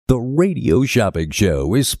The Radio Shopping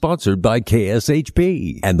Show is sponsored by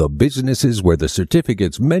KSHP and the businesses where the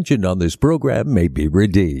certificates mentioned on this program may be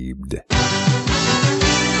redeemed.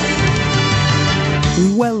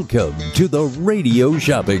 Welcome to the Radio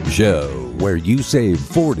Shopping Show, where you save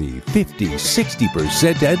 40, 50,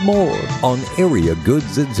 60% and more on area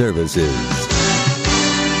goods and services.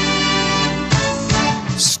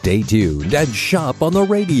 Stay tuned and shop on the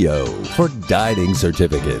radio for dining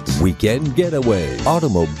certificates, weekend getaway,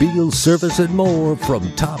 automobile service, and more from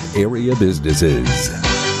top area businesses.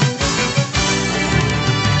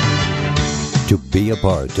 To be a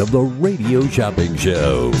part of the Radio Shopping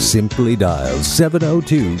Show, simply dial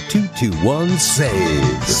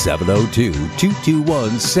 702-221-SAVE,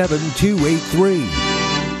 702-221-7283.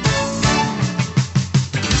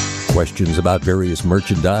 Questions about various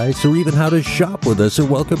merchandise or even how to shop with us are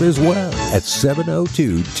welcome as well at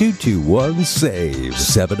 702-221-SAVE,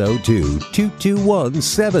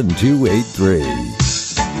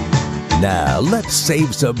 702-221-7283. Now, let's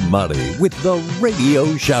save some money with the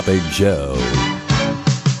Radio Shopping Show.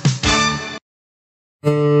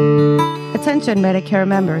 Attention Medicare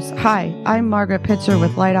members. Hi, I'm Margaret Pitcher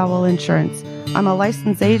with Light Owl Insurance. I'm a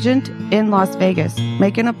licensed agent in Las Vegas.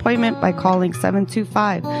 Make an appointment by calling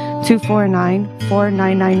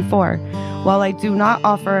 725-249-4994. While I do not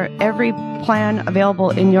offer every plan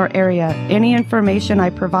available in your area, any information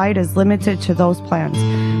I provide is limited to those plans.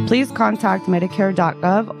 Please contact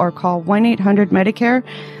Medicare.gov or call 1-800-MEDICARE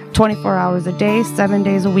 24 hours a day, 7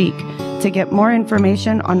 days a week to get more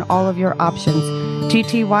information on all of your options.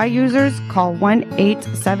 TTY users, call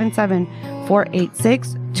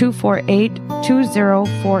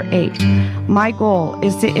 1-877-486-248-2048. My goal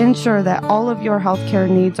is to ensure that all of your healthcare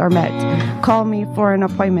needs are met. Call me for an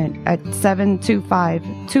appointment at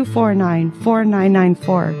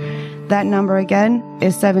 725-249-4994. That number again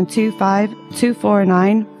is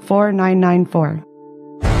 725-249-4994.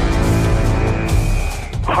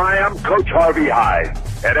 Hi, I'm Coach Harvey Hyde,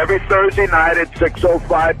 and every Thursday night at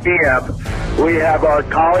 6:05 p.m., we have our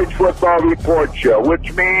College Football Report Show,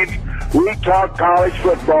 which means we talk college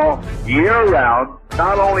football year-round,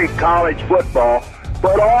 not only college football,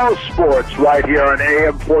 but all sports right here on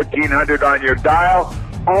AM 1400 on your dial,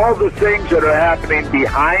 all the things that are happening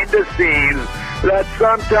behind the scenes that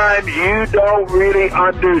sometimes you don't really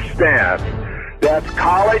understand. That's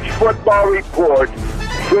College Football Report,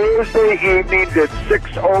 Thursday evenings at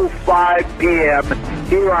 6:05 p.m.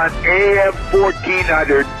 here on AM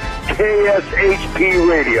 1400 KSHP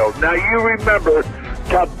Radio. Now you remember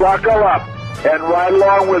to buckle up and ride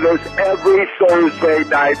along with us every Thursday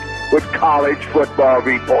night with College Football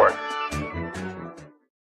Report.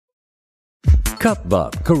 Cup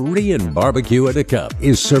Bop Korean Barbecue in a Cup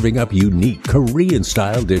is serving up unique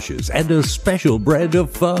Korean-style dishes and a special brand of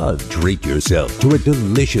fun. Treat yourself to a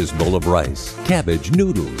delicious bowl of rice, cabbage,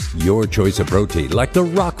 noodles, your choice of protein like the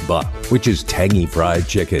Rock Bop, which is tangy fried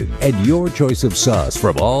chicken, and your choice of sauce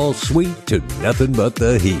from all sweet to nothing but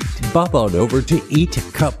the heat. Bop on over to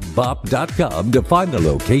eatcupbop.com to find the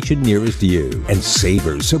location nearest you and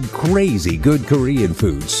savor some crazy good Korean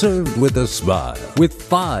food served with a smile. With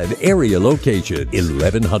 5 area locations,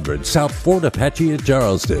 1100 South Fort Apache at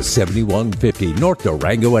Charleston, 7150 North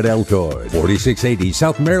Durango at Elkhorn, 4680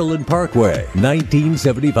 South Maryland Parkway,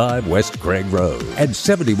 1975 West Craig Road, and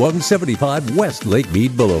 7175 West Lake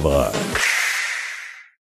Mead Boulevard.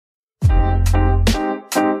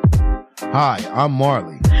 Hi, I'm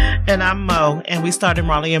Marley. And I'm Mo, and we started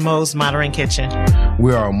Marley and Mo's Modern Kitchen.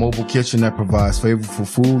 We are a mobile kitchen that provides flavorful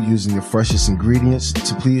food using the freshest ingredients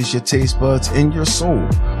to please your taste buds and your soul.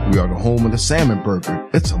 We are the home of the salmon burger.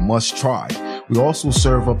 It's a must try. We also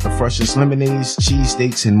serve up the freshest lemonades,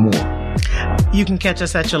 cheesesteaks, and more. You can catch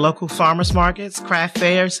us at your local farmers markets, craft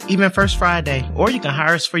fairs, even First Friday, or you can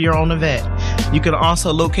hire us for your own event. You can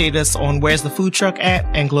also locate us on Where's the Food Truck app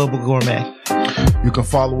and Global Gourmet. You can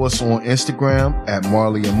follow us on Instagram at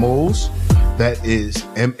Marley and Mo's. That is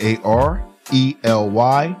MarelyMoes.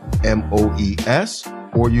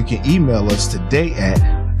 Or you can email us today at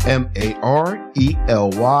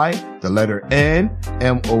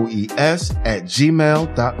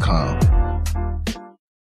MarelyNMoes@gmail.com.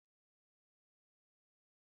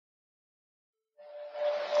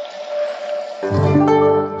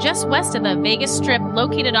 Just west of the Vegas Strip,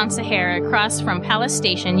 located on Sahara across from Palace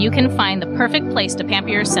Station, you can find the perfect place to pamper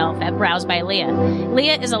yourself at Brows by Leah.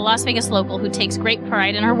 Leah is a Las Vegas local who takes great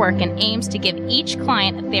pride in her work and aims to give each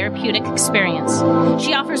client a therapeutic experience.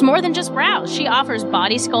 She offers more than just brows. She offers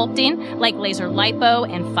body sculpting, like laser lipo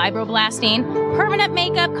and fibroblasting, permanent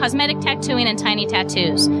makeup, cosmetic tattooing, and tiny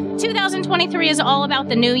tattoos. 2023 is all about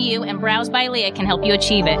the new you, and Brows by Leah can help you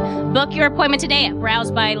achieve it. Book your appointment today at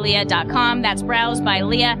browsebyleah.com. That's Brows by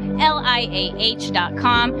Leah,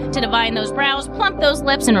 LIAH.com, to divine those brows, plump those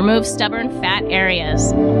lips, and remove stubborn fat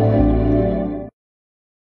areas.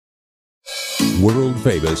 World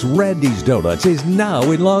famous Randy's Donuts is now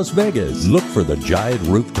in Las Vegas. Look for the giant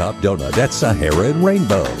rooftop donut at Sahara and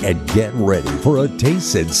Rainbow and get ready for a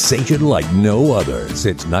taste sensation like no other.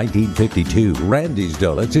 Since 1952, Randy's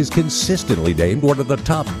Donuts is consistently named one of the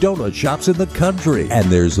top donut shops in the country. And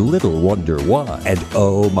there's little wonder why. And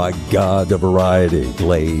oh my God, the variety.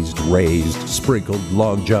 Glazed, raised, sprinkled,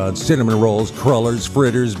 Long John, cinnamon rolls, crullers,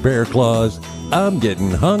 fritters, bear claws. I'm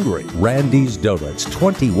getting hungry. Randy's Donuts,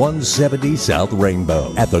 2170 South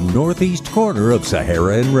Rainbow, at the northeast corner of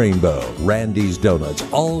Sahara and Rainbow. Randy's Donuts,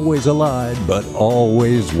 always alive, but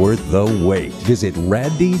always worth the wait. Visit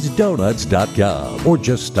randysdonuts.com or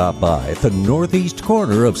just stop by at the northeast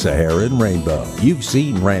corner of Sahara and Rainbow. You've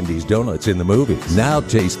seen Randy's Donuts in the movies. Now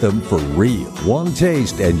taste them for real. One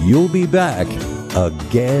taste and you'll be back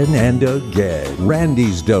again and again.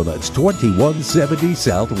 Randy's Donuts, 2170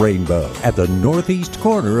 South Rainbow, at the northeast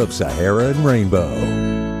corner of Sahara and Rainbow.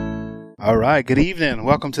 All right, good evening.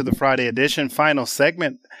 Welcome to the Friday edition, final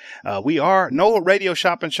segment. We are no radio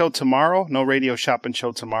shopping show tomorrow.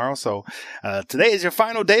 So today is your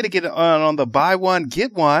final day to get on the buy one,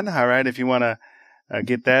 get one. All right, if you want to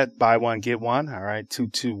get that, buy one, get one. All right,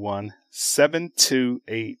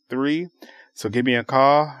 221-7283. So give me a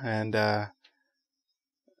call and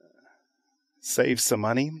save some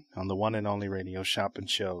money on the one and only radio shopping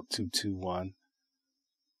show, 221-7283.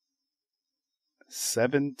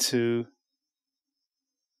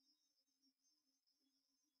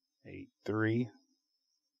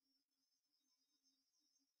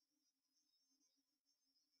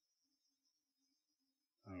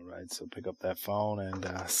 All right, so pick up that phone and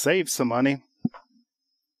save some money.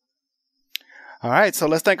 All right, so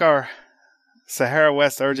let's thank our Sahara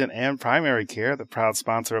West Urgent and Primary Care, the proud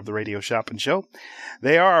sponsor of the Radio Shopping Show.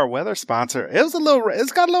 They are our weather sponsor. It's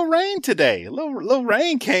got a little rain today. A little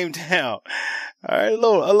rain came down. All right, a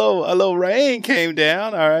little rain came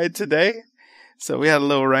down. All right, today. So we had a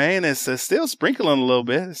little rain. It's still sprinkling a little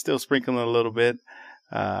bit.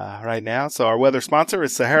 Right now. So our weather sponsor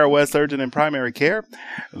is Sahara West Urgent and Primary Care.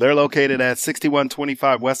 They're located at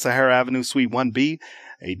 6125 West Sahara Avenue, Suite 1B.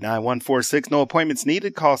 89146. No appointments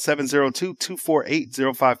needed. Call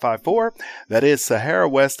 702-248-0554. That is Sahara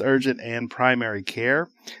West Urgent and Primary Care.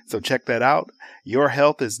 So check that out. Your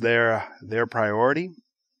health is their priority.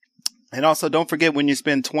 And also don't forget, when you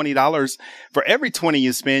spend $20, for every 20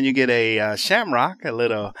 you spend, you get a shamrock, a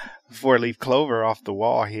little 4-leaf clover off the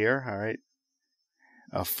wall here. All right.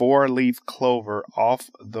 A 4-leaf clover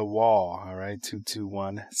off the wall. All right.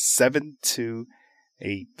 221-7283.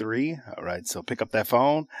 All right, so pick up that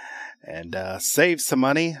phone and save some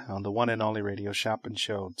money on the one and only radio shopping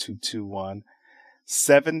show,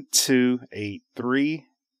 221-7283.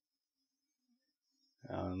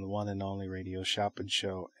 On the one and only radio shopping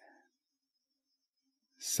show,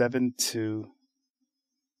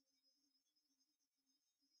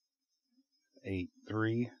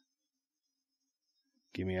 7283.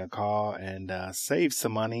 Give me a call and save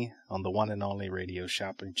some money on the one and only radio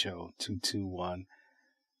shopping show,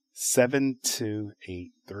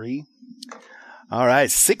 221-7283. All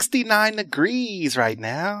right, 69 degrees right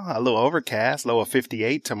now. A little overcast, low of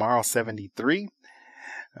 58. Tomorrow, 73.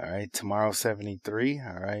 All right, tomorrow, 73.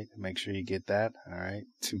 All right, make sure you get that. All right,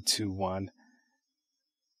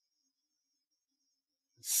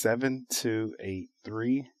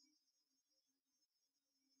 221-7283.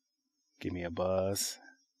 Give me a buzz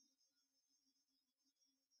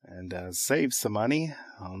and save some money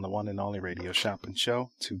on the one and only radio shopping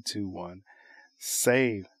show,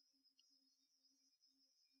 221-SAVE.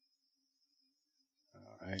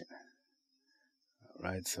 All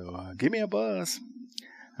right, so give me a buzz.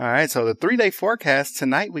 All right, so the 3-day forecast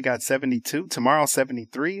tonight, we got 72, tomorrow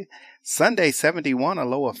 73, Sunday 71, a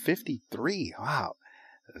low of 53. Wow,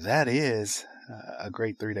 that is a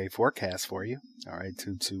great 3-day forecast for you. All right,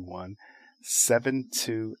 221-7283.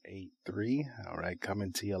 All right,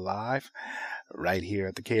 coming to you live right here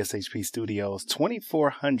at the KSHP Studios,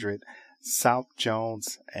 2400 South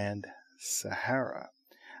Jones and Sahara.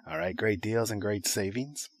 All right, great deals and great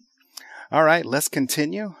savings. All right, let's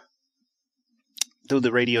continue through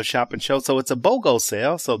the radio shopping show. So it's a BOGO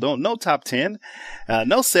sale. So no top 10,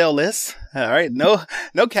 no sale lists. All right. No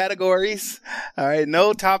categories. All right.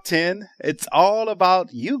 No top 10. It's all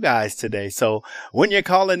about you guys today. So when you're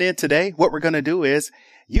calling in today, what we're going to do is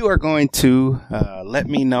you are going to let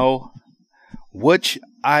me know which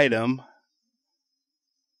item.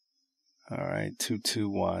 All right,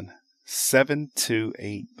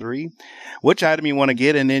 221-7283. Which item you want to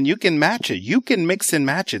get, and then you can match it. You can mix and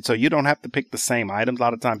match it, so you don't have to pick the same items. A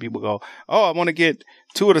lot of times people go, oh, I want to get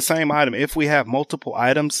two of the same item. If we have multiple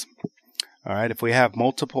items, all right, if we have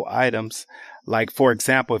multiple items, like, for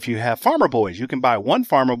example, if you have Farmer Boys, you can buy one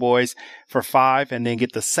Farmer Boys for $5 and then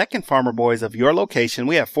get the second Farmer Boys of your location.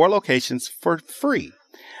 We have 4 locations for free.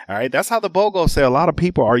 All right, that's how the BOGO sale. A lot of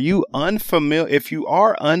people, are you unfamiliar? If you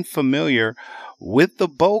are unfamiliar with the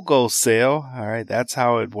BOGO sale, all right, that's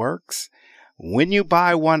how it works. When you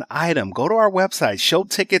buy one item, go to our website. Show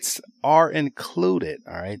tickets are included.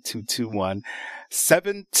 All right,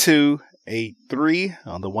 221-7283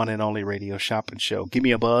 on the one and only Radio Shopping Show. Give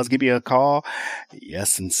me a buzz, give me a call.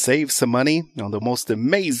 Yes, and save some money on the most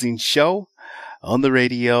amazing show on the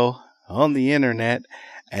radio, on the internet,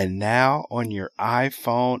 and now on your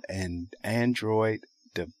iPhone and Android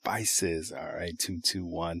devices. All right,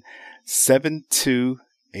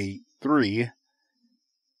 221-7283.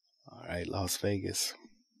 All right, Las Vegas.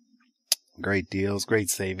 Great deals, great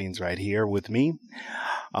savings right here with me.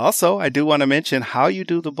 Also, I do want to mention how you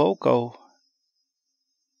do the BOGO. All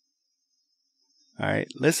right,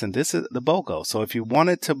 listen, this is the BOGO. So if you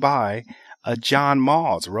wanted to buy a John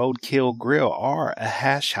Mull's Roadkill Grill or a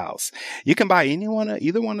Hash House, you can buy either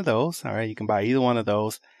one of those. All right, you can buy either one of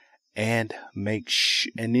those and and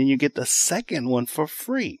then you get the second one for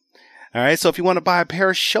free. All right, so if you want to buy a pair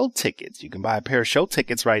of show tickets, you can buy a pair of show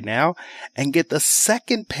tickets right now and get the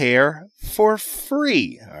second pair for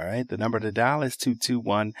free. All right, the number to dial is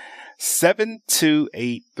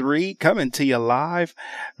 221-7283. Coming to you live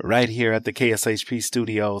right here at the KSHP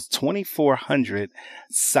Studios, 2400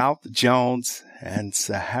 South Jones and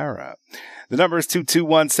Sahara. The number is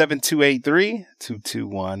 221-7283,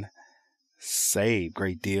 221-SAVE.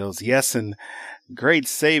 Great deals. Yes, and great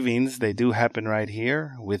savings. They do happen right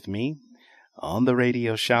here with me on the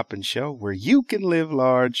Radio Shopping Show, where you can live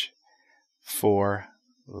large for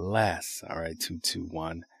less. All right,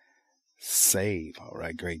 221-SAVE. All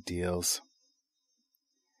right, great deals.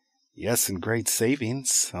 Yes, and great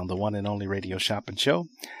savings on the one and only Radio Shopping Show.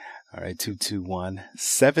 All right,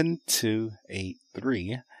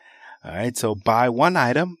 221-7283. All right, so buy one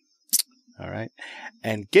item. All right.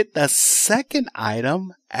 And get the second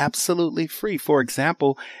item absolutely free. For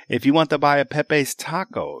example, if you want to buy a Pepe's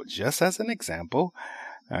Taco, just as an example,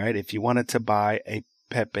 all right, if you wanted to buy a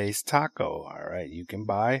Pepe's Taco, all right, you can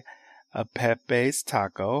buy a Pepe's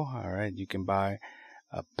Taco. All right, you can buy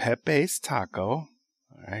a Pepe's Taco. All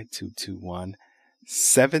right,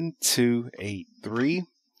 221-7283.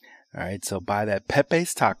 All right, so buy that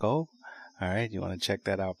Pepe's Taco. All right, you want to check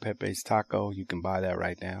that out, Pepe's Taco. You can buy that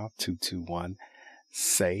right now,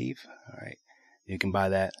 221-SAVE. All right, you can buy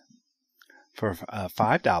that for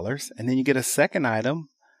 $5, and then you get a second item,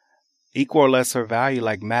 equal or lesser value,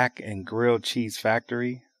 like Mac and Grilled Cheese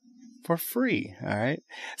Factory, for free. All right,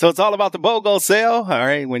 so it's all about the BOGO sale. All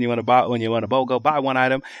right, when you want to BOGO, buy one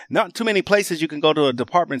item. Not too many places you can go to a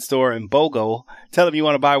department store and BOGO. Tell them you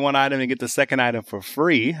want to buy one item and get the second item for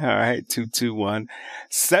free. All right,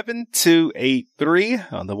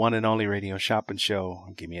 221-7283 on the one and only Radio Shopping Show.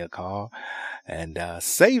 Give me a call and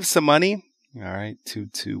save some money. All right,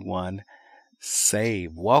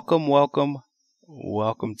 221-SAVE. Welcome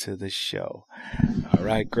to the show. All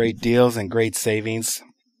right, great deals and great savings.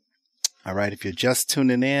 All right, if you're just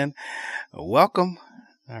tuning in, welcome.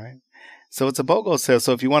 All right. So it's a BOGO sale.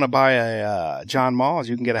 So if you want to buy a John Mull's,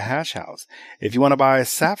 you can get a Hash House. If you want to buy a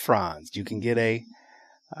Saffron's, you can get a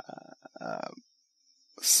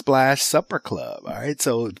Splash Supper Club. All right.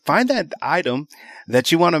 So find that item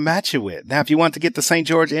that you want to match it with. Now, if you want to get the St.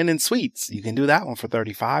 George Inn and Suites, you can do that one for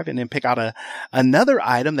 $35 and then pick out another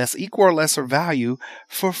item that's equal or lesser value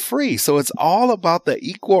for free. So it's all about the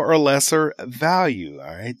equal or lesser value.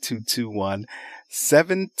 All right.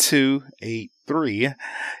 221-7283.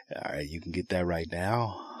 All right. You can get that right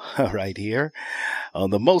now, right here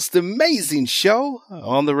on the most amazing show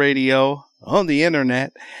on the radio, on the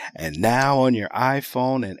internet, and now on your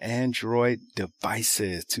iPhone and Android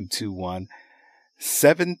devices.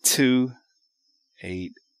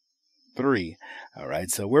 221-7283. All right.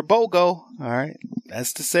 So we're BOGO. All right.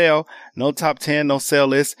 That's the sale. No top 10, no sale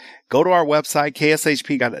list. Go to our website,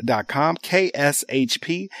 kshp.com,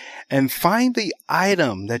 KSHP, and find the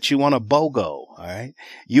item that you want to BOGO. All right.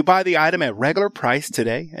 You buy the item at regular price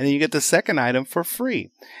today, and then you get the second item for free.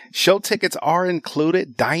 Show tickets are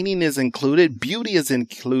included. Dining is included. Beauty is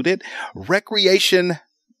included. Recreation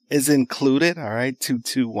is included. All right.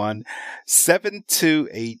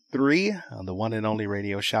 221-7283 on the one and only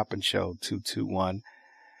Radio Shopping Show.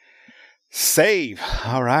 Save.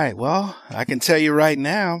 All right. Well, I can tell you right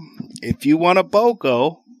now, if you want a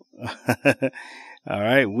BOGO, all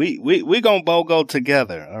right, we gonna BOGO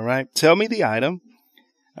together. All right. Tell me the item.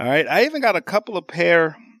 All right. I even got a couple of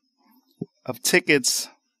pair of tickets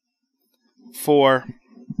for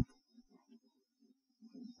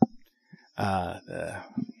the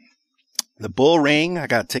Bull Ring. I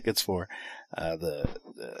got tickets for the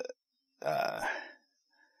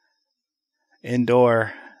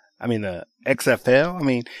indoor. The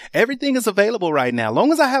XFL. Everything is available right now. As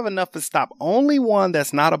long as I have enough to stop. Only one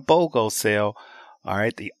that's not a BOGO sale. All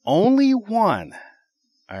right. The only one.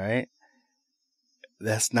 All right.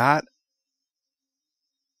 That's not.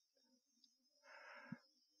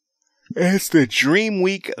 It's the Dream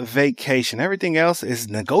Week Vacation. Everything else is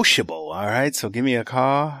negotiable. All right. So give me a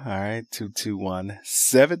call. All right.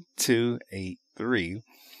 221-7283.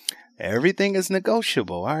 Everything is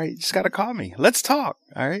negotiable. All right. You just got to call me. Let's talk.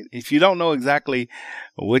 All right. If you don't know exactly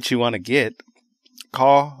what you want to get,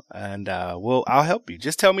 call and I'll help you.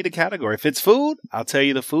 Just tell me the category. If it's food, I'll tell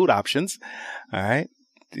you the food options. All right.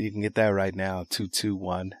 You can get that right now.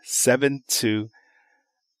 221-7283.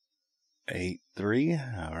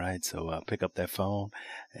 All right. So pick up that phone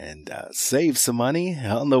and save some money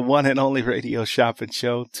on the one and only radio shopping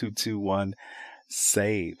show.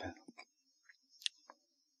 221-SAVE.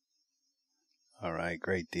 All right,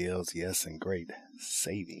 great deals, yes, and great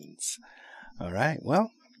savings. All right, well,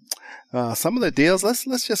 some of the deals.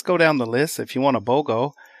 Let's just go down the list. If you want a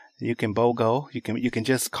BOGO, you can BOGO. You can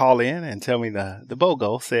just call in and tell me the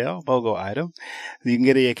BOGO sale, BOGO item. You can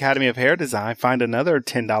get the Academy of Hair Design. Find another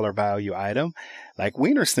 $10 value item like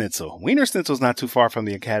Wiener Schnitzel. Wiener Schnitzel is not too far from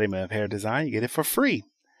the Academy of Hair Design. You get it for free.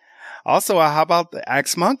 Also, how about the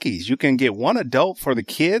Axe Monkeys? You can get one adult for the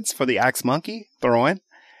kids for the Axe Monkey throwing.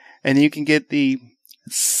 And you can get the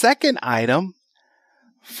second item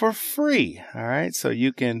for free. All right. So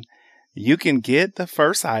you can get the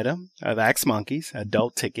first item of Axe Monkeys,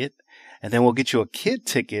 adult ticket, and then we'll get you a kid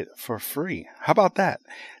ticket for free. How about that?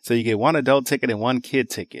 So you get one adult ticket and one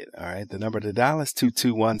kid ticket. All right. The number to dial is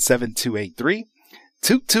 221-7283.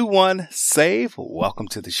 221-SAVE. Welcome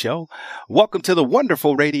to the show. Welcome to the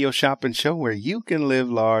wonderful radio shopping show where you can live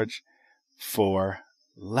large for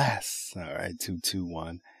less. All right.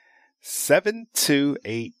 221-7283.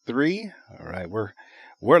 All right, we're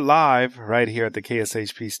live right here at the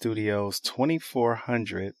KSHP Studios,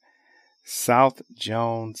 2400 South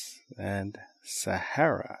Jones and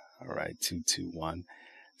Sahara. All right,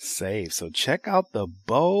 221-SAVE. So check out the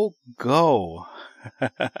BOGO.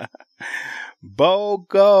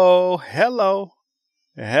 BOGO. Hello,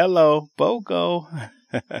 BOGO.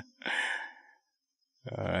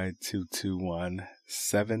 All right,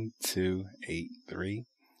 221-7283.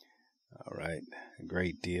 All right.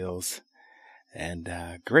 Great deals and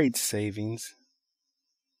great savings.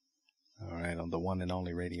 All right. On the one and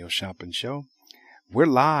only radio shopping show. We're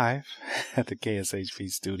live at the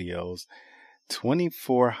KSHP Studios,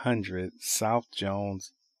 2400 South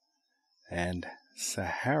Jones and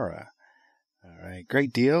Sahara. All right.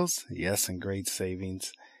 Great deals. Yes. And great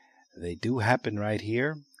savings. They do happen right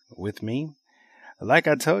here with me. Like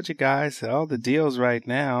I told you guys, all the deals right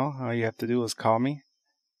now, all you have to do is call me.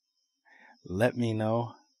 Let me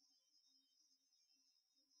know.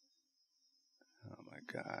 Oh my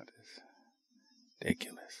God, it's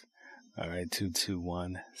ridiculous. All right,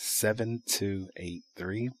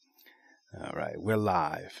 221-7283. All right, we're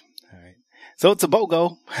live. All right, so it's a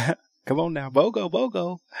BOGO. Come on now, BOGO.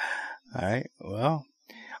 All right, well,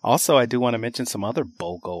 also I do want to mention some other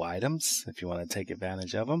BOGO items if you want to take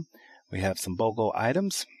advantage of them. We have some BOGO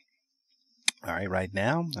items. All right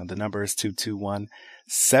now, the number is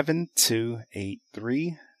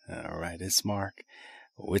 221-7283. All right, it's Mark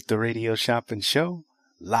with the Radio Shopping Show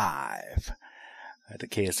live at the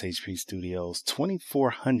KSHP Studios,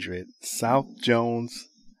 2400 South Jones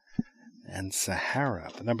and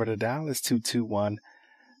Sahara. The number to dial is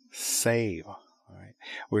 221-SAVE. All right,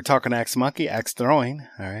 we're talking Axe Monkey, Axe Throwing.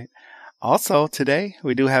 All right. Also, today,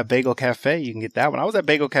 we do have Bagel Cafe. You can get that one. I was at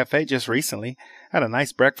Bagel Cafe just recently. Had a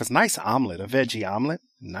nice breakfast. Nice omelet. A veggie omelet.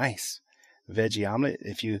 Nice veggie omelet.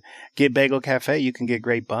 If you get Bagel Cafe, you can get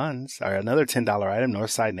great buns. Or another $10 item,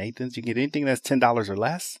 Northside Nathan's. You can get anything that's $10 or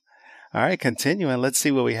less. All right, continuing. Let's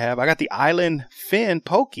see what we have. I got the Island Fin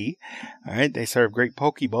Pokey. All right, they serve great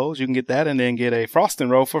poke bowls. You can get that and then get a frosting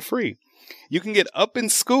roll for free. You can get Up in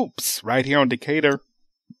Scoops right here on Decatur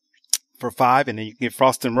for $5, and then you can get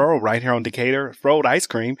Frosted Roll right here on Decatur Road Ice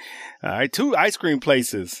Cream. All right, 2 ice cream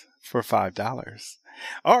places for $5.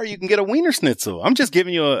 Or you can get a Wiener Schnitzel. I'm just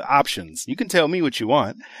giving you options. You can tell me what you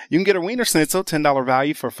want. You can get a Wiener Schnitzel, $10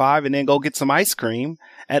 value for $5, and then go get some ice cream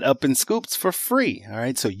at Up and Scoops for free. All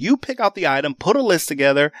right. So you pick out the item, put a list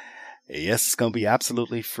together. Yes, it's going to be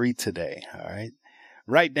absolutely free today. All right.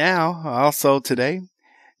 Right now, also today,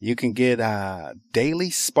 you can get Daily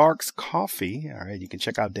Sparks Coffee. All right. You can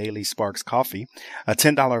check out Daily Sparks Coffee, a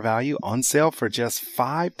 $10 value on sale for just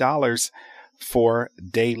 $5 for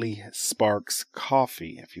Daily Sparks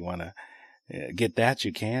Coffee. If you want to get that,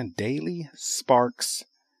 you can. Daily Sparks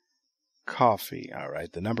Coffee. All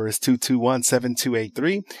right. The number is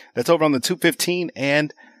 221-7283. That's over on the 215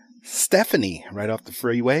 and Stephanie right off the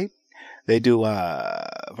freeway. They do a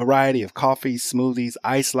variety of coffees, smoothies,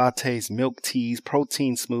 iced lattes, milk teas,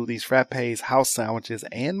 protein smoothies, frappes, house sandwiches,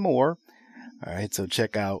 and more. All right. So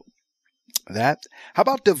check out that. How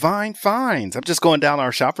about Divine Finds? I'm just going down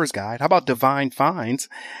our shopper's guide. How about Divine Finds?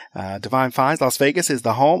 Divine Finds Las Vegas is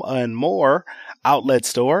the home and more outlet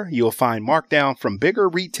store. You will find markdown from bigger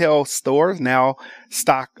retail stores. Now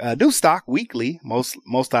do stock weekly.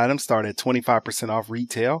 Most items start at 25% off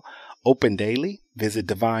retail. Open daily. Visit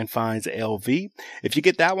Divine Finds LV. If you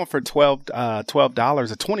get that one for $12, a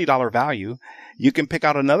 $20 value, you can pick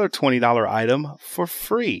out another $20 item for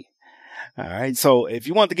free. All right. So if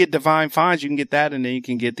you want to get Divine Finds, you can get that. And then you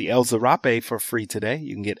can get the El Zarape for free today.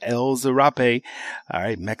 You can get El Zarape. All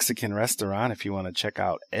right. Mexican restaurant. If you want to check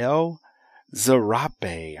out El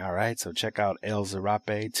Zarape. All right. So check out El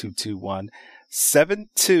Zarape,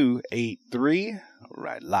 221-7283.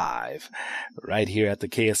 Right. Live right here at the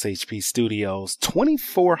KSHP studios,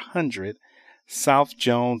 2400 South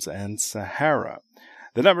Jones and Sahara.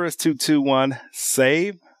 The number is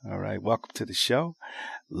 221-SAVE. All right. Welcome to the show.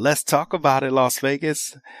 Let's talk about it, Las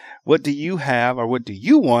Vegas. What do you have or what do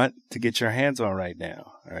you want to get your hands on right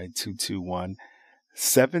now? All right,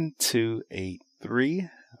 221-7283.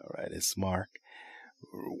 All right, it's Mark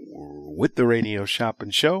with the Radio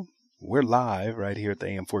Shopping Show. We're live right here at the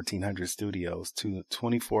AM 1400 studios,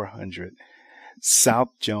 2400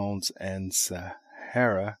 South Jones and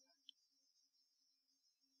Sahara.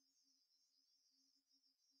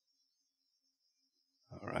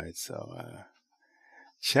 All right, so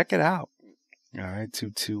check it out. All right,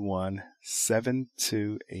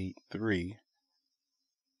 221-7283.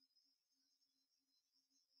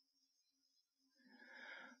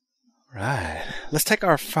 Right. Let's take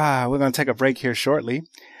our we're going to take a break here shortly.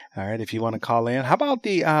 All right. If you want to call in, how about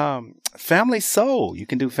the Family Soul? You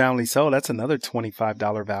can do Family Soul. That's another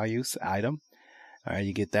 $25 value item. All right.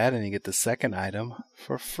 You get that and you get the second item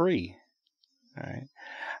for free. All right.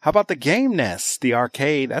 How about the Game Nest, the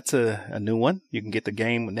arcade? That's a new one. You can get the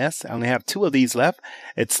Game Nest. I only have 2 of these left.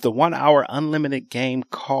 It's the 1-hour unlimited game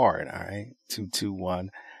card. All right.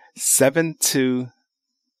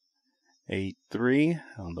 221-7283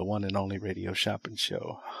 on the one and only Radio Shopping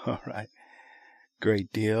Show. All right.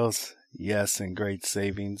 Great deals. Yes. And great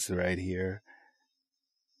savings right here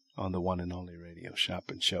on the one and only Radio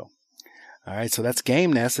Shopping Show. All right, so that's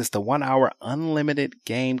Game Nest. It's the 1-hour unlimited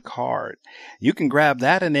game card. You can grab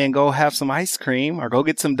that and then go have some ice cream or go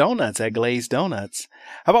get some donuts at Glazed Donuts.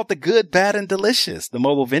 How about the Good, Bad, and Delicious? The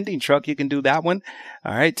mobile vending truck, you can do that one.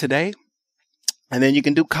 All right, today. And then you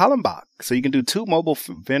can do Kallenbach. So you can do 2 mobile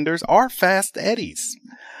vendors or Fast Eddies.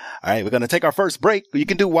 All right, we're going to take our first break. You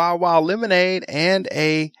can do Wild Wild Lemonade and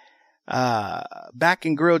a Mac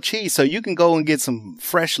and Grilled Cheese. So you can go and get some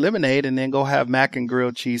fresh lemonade and then go have Mac and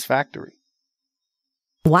Grilled Cheese Factory.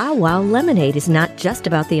 Wow Wow Lemonade is not just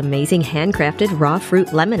about the amazing handcrafted raw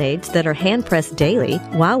fruit lemonades that are hand-pressed daily.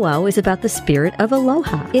 Wow Wow is about the spirit of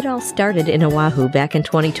aloha. It all started in Oahu back in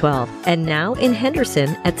 2012, and now in Henderson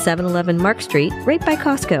at 711 Mark Street, right by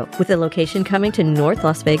Costco. With a location coming to North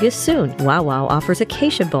Las Vegas soon, Wow Wow offers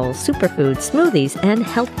acacia bowls, superfoods, smoothies, and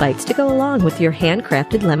health bites to go along with your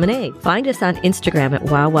handcrafted lemonade. Find us on Instagram at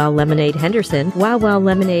Wow Wow Lemonade Henderson, Wow Wow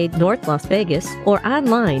Lemonade North Las Vegas, or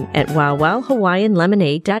online at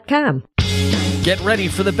WowWowHawaiianLemonade.com. Get ready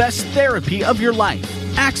for the best therapy of your life.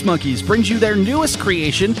 Axe Monkeys brings you their newest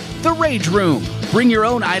creation, the Rage Room. Bring your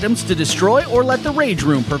own items to destroy or let the Rage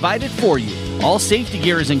Room provide it for you. All safety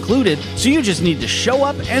gear is included, so you just need to show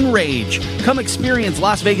up and rage. Come experience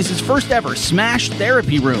Las Vegas's first ever Smash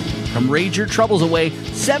Therapy Room. Come rage your troubles away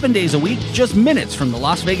 7 days a week, just minutes from the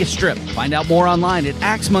Las Vegas Strip. Find out more online at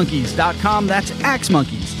axemonkeys.com. That's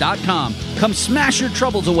axemonkeys.com. Come smash your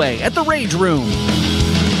troubles away at the Rage Room.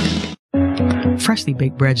 Freshly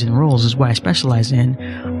baked breads and rolls is what I specialize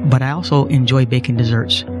in, but I also enjoy baking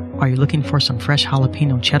desserts. Are you looking for some fresh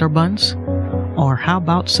jalapeno cheddar buns? Or how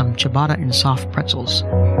about some ciabatta and soft pretzels?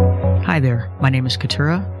 Hi there, my name is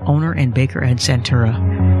Katura, owner and baker at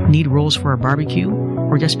Santura. Need rolls for a barbecue?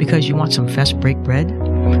 or just because you want some fresh baked bread,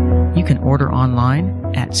 you can order online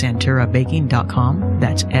at santurabaking.com.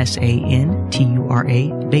 That's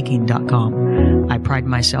SANTURA baking.com. I pride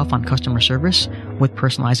myself on customer service with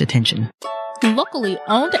personalized attention. Locally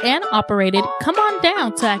owned and operated, come on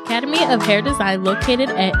down to Academy of Hair Design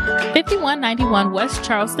located at 5191 West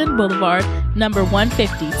Charleston Boulevard, number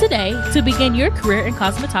 150 today to begin your career in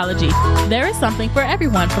cosmetology. There is something for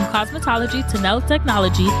everyone from cosmetology to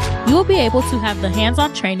nanotechnology. You will be able to have the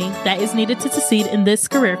hands-on training that is needed to succeed in this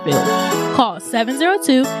career field. Call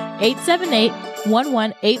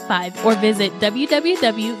 702-878-1185 or visit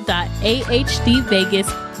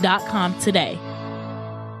www.ahdvegas.com today.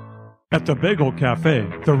 At the Bagel Cafe,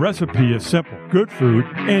 the recipe is simple, good food,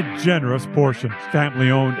 and generous portions.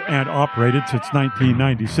 Family owned and operated since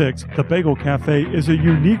 1996, the Bagel Cafe is a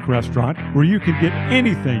unique restaurant where you can get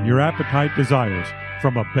anything your appetite desires.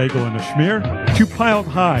 From a bagel and a schmear to piled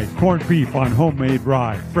high corned beef on homemade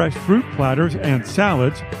rye, fresh fruit platters and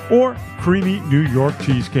salads, or creamy New York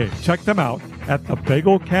cheesecake. Check them out at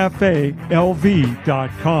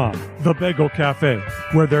thebagelcafeLV.com. The Bagel Cafe,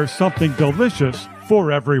 where there's something delicious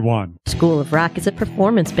for everyone. School of Rock is a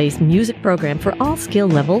performance-based music program for all skill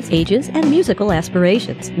levels, ages, and musical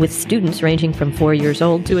aspirations. With students ranging from 4 years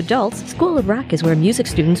old to adults, School of Rock is where music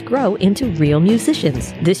students grow into real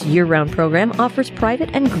musicians. This year-round program offers private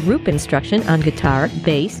and group instruction on guitar,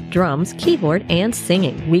 bass, drums, keyboard, and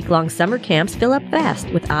singing. Week-long summer camps fill up fast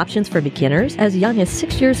with options for beginners as young as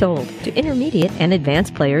 6 years old to intermediate and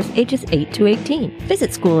advanced players ages 8 to 18.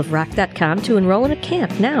 Visit schoolofrock.com to enroll in a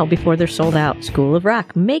camp now before they're sold out. School of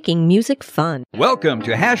Rock, making music fun. Welcome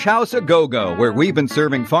to Hash House A Go-Go, where we've been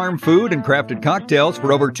serving farm food and crafted cocktails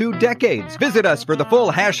for over 2 decades. Visit us for the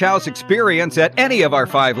full Hash House experience at any of our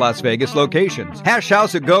 5 Las Vegas locations. Hash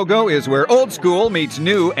House A Go-Go is where old school meets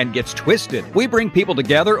new and gets twisted. We bring people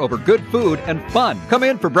together over good food and fun. Come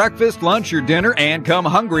in for breakfast, lunch, or dinner, and come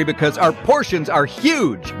hungry because our portions are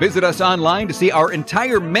huge. Visit us online to see our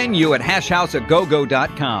entire menu at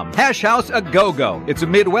hashhouseagogo.com. Hash House A Go-Go. It's a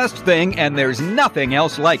Midwest thing, and there's nothing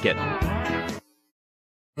else like it.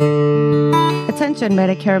 Attention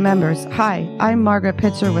Medicare members. Hi, I'm Margaret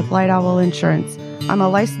Pitcher with Light Owl Insurance. I'm a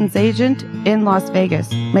licensed agent in Las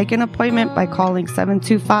Vegas. Make an appointment by calling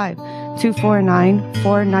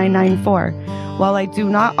 725-249-4994. While I do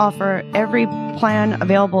not offer every plan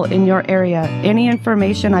available in your area, any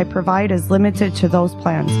information I provide is limited to those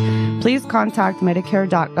plans. Please contact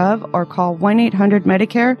Medicare.gov or call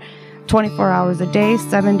 1-800-MEDICARE 24 hours a day,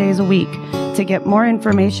 7 days a week to get more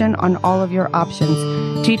information on all of your options.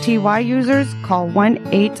 TTY users, call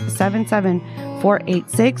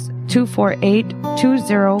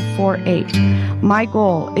 1-877-486-248-2048. My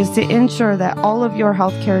goal is to ensure that all of your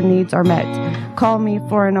healthcare needs are met. Call me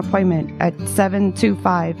for an appointment at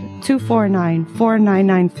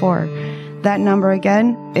 725-249-4994. That number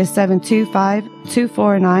again is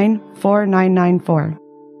 725-249-4994.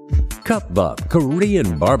 Cup Buck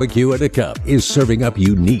Korean Barbecue at a Cup is serving up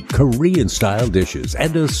unique Korean-style dishes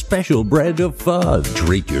and a special brand of fun.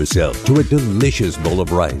 Treat yourself to a delicious bowl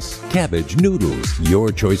of rice, cabbage, noodles,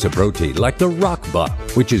 your choice of protein like the Rock Buck,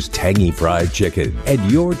 which is tangy fried chicken,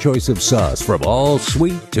 and your choice of sauce from all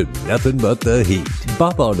sweet to nothing but the heat.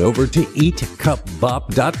 Bop on over to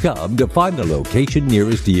eatcupbop.com to find the location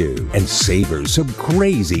nearest you and savor some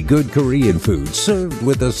crazy good Korean food served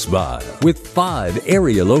with a smile. With 5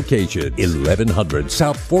 area locations, 1100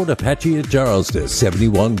 South Fort Apache at Charleston,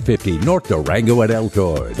 7150 North Durango at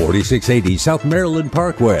Elkhorn, 4680 South Maryland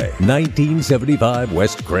Parkway, 1975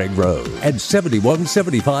 West Craig Road, and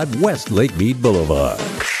 7175 West Lake Mead Boulevard.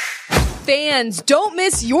 Fans, don't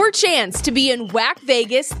miss your chance to be in WAC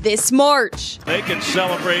Vegas this March. They can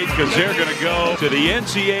celebrate because they're going to go to the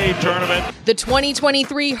NCAA tournament. The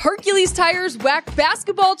 2023 Hercules Tires WAC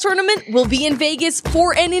basketball tournament will be in Vegas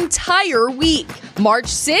for an entire week, March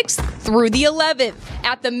 6th through the 11th,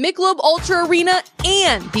 at the Michelob Ultra Arena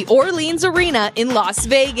and the Orleans Arena in Las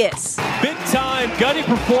Vegas. Big time gutty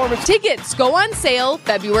performance. Tickets go on sale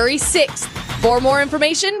February 6th. For more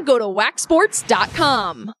information, go to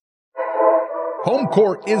WACsports.com. Home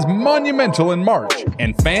court is monumental in March,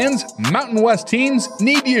 and fans, Mountain West teams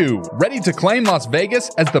need you. Ready to claim Las Vegas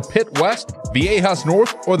as the Pit West, Viejas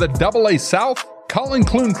North, or the AA South? Colin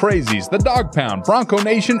Clune Crazies, the Dog Pound, Bronco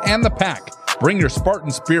Nation, and the Pack. Bring your Spartan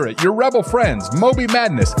spirit, your Rebel friends, Moby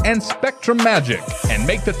Madness, and Spectrum Magic, and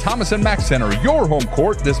make the Thomas & Mack Center your home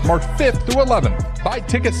court this March 5th through 11th. Buy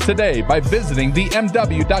tickets today by visiting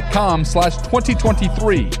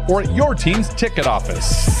themw.com/2023 or at your team's ticket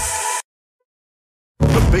office.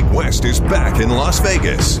 The Big West is back in Las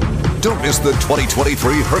Vegas. Don't miss the 2023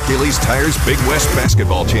 Hercules Tires Big West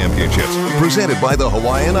Basketball Championships, presented by the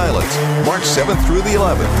Hawaiian Islands, March 7th through the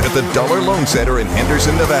 11th at the Dollar Loan Center in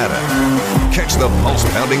Henderson, Nevada. Catch the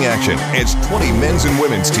pulse-pounding action as 20 men's and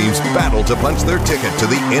women's teams battle to punch their ticket to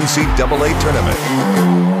the NCAA tournament.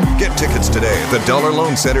 Get tickets today at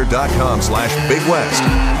thedollarloancenter.com/Big West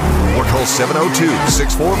or call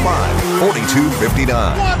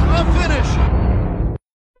 702-645-4259. What a finish!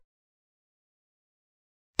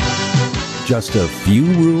 Just a few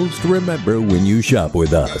rules to remember when you shop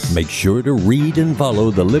with us. Make sure to read and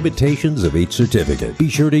follow the limitations of each certificate. Be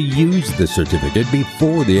sure to use the certificate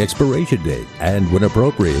before the expiration date. And when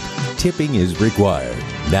appropriate, tipping is required.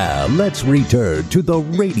 Now, let's return to the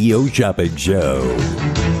Radio Shopping Show.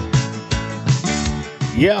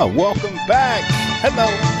 Yeah, welcome back. Hello.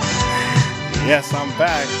 Yes, I'm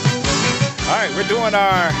back. All right, we're doing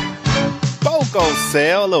our BOGO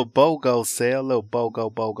sale, a little BOGO sale, a little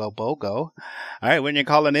BOGO. All right, when you're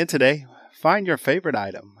calling in today, find your favorite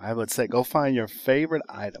item. I would say go find your favorite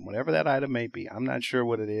item, whatever that item may be. I'm not sure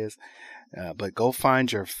what it is, but go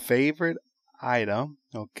find your favorite item.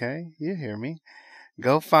 Okay, you hear me.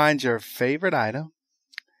 Go find your favorite item.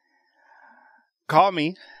 Call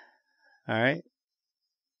me. All right.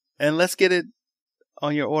 And let's get it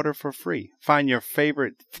on your order for free. Find your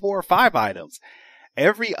favorite 4 or 5 items.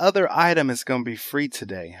 Every other item is going to be free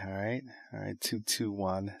today. All right.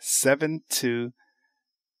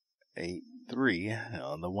 221-7283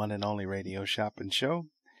 on the one and only Radio Shopping Show,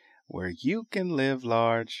 where you can live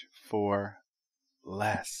large for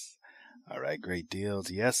less. All right. Great deals.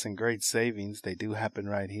 Yes. And great savings. They do happen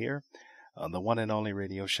right here on the one and only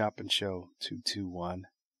Radio Shopping Show.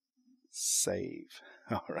 221-SAVE.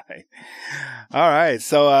 All right. All right.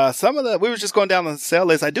 So, we were just going down the sale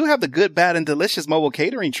list. I do have the Good, Bad, and Delicious mobile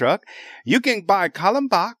catering truck. You can buy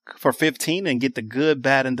Kallenbach for $15 and get the Good,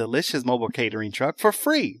 Bad, and Delicious mobile catering truck for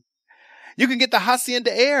free. You can get the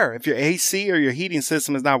Hacienda Air if your AC or your heating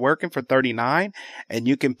system is not working for $39, and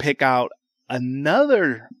you can pick out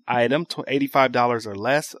another item, $85 or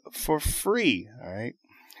less, for free. All right.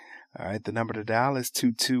 All right. The number to dial is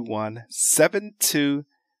 221-7283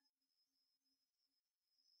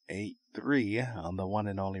 on the one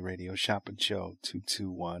and only Radio Shopping Show.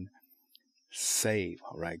 221-SAVE.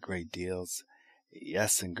 All right, great deals.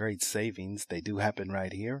 Yes, and great savings. They do happen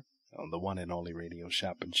right here on the one and only Radio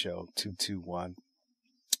Shopping Show.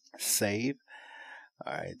 221-SAVE.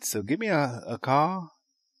 All right, so give me a call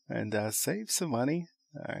and save some money.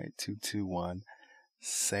 All right,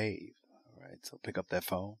 221-SAVE. All right, so pick up that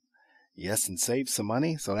phone. Yes, and save some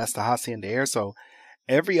money. So that's the Hacienda Air. So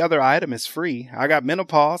every other item is free. I got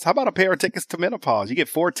menopause. How about a pair of tickets to menopause? You get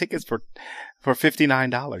 4 tickets for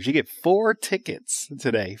 $59. You get 4 tickets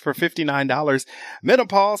today for $59.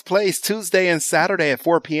 Menopause plays Tuesday and Saturday at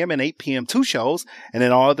 4 p.m. and 8 p.m. 2 shows. And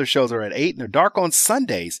then all other shows are at 8 and they're dark on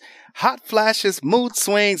Sundays. Hot flashes, mood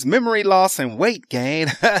swings, memory loss, and weight gain.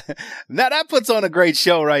 Now that puts on a great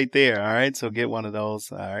show right there. All right. So get one of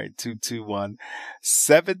those. All right.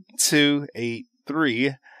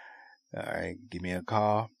 221-7283. All right, give me a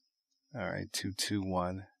call. All right,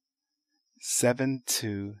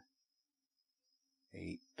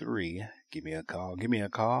 221-7283. Give me a call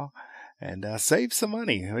and save some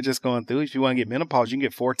money. We're just going through. If you want to get menopause, you can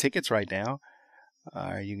get 4 tickets right now.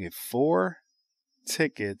 All right, you can get 4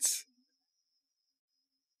 tickets.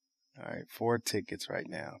 All right, 4 tickets right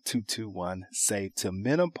now. 221-SAVE to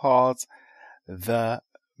Menopause the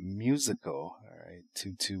Musical. All right,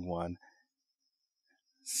 221-SAVE.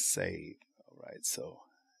 All right, so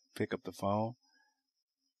pick up the phone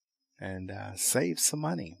and save some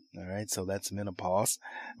money. All right, so that's menopause.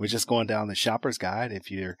 We're just going down the shopper's guide.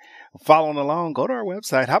 If you're following along, go to our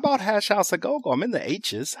website. How about Hash House a Go-Go? I'm in the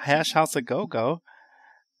H's. Hash House a Go-Go.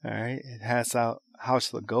 All right, it has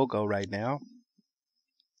House a Go-Go right now.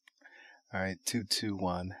 All right,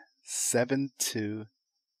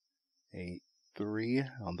 221-7283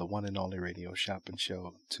 on the one and only Radio Shopping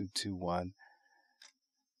Show.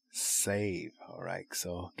 221-SAVE. All right,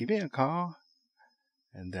 so give me a call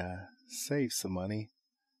and save some money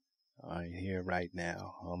right here, right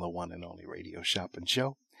now on the one and only Radio Shopping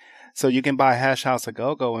Show. So you can buy Hash House a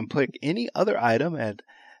Go-Go and pick any other item at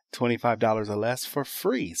 $25 or less for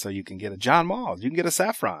free. So you can get a John Mull's, you can get a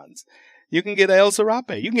Saffron's, you can get a El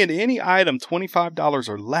Zarape, you can get any item $25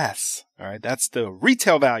 or less. All right, that's the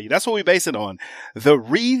retail value. That's what we base it on. The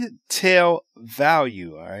retail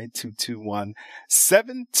value. All right,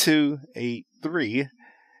 221-7283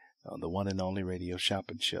 on the one and only Radio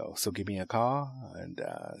Shopping Show. So give me a call and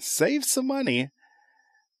save some money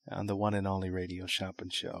on the one and only Radio Shopping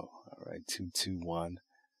Show. All right, 221-SAVE.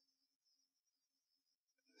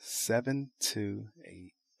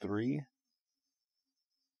 7283.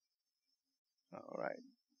 All right.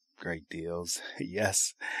 Great deals.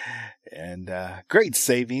 Yes. And great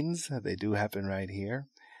savings. They do happen right here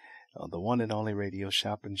on the one and only radio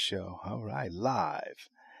shopping show. All right. Live.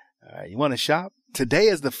 All right. You want to shop? Today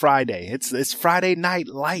is the Friday. It's Friday Night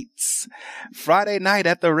Lights. Friday night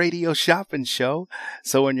at the radio shopping show.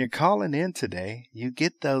 So when you're calling in today, you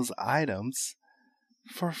get those items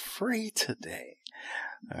for free today.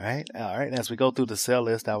 All right. All right. As we go through the sale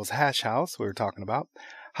list, that was Hash House we were talking about.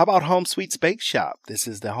 How about Home Sweets Bake Shop? This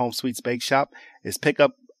is the Home Sweets Bake Shop. It's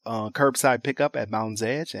curbside pickup at Mountain's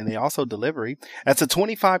Edge, and they also delivery. That's a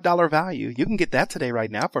 $25 value. You can get that today right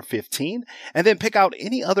now for $15, and then pick out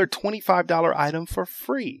any other $25 item for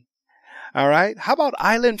free. All right. How about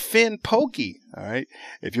Island Fin Pokey? All right.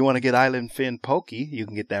 If you want to get Island Fin Pokey, you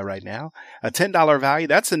can get that right now. A $10 value.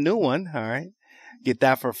 That's a new one. All right. Get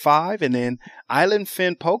that for $5. And then Island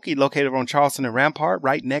Fin Pokey, located on Charleston and Rampart,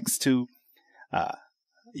 right next to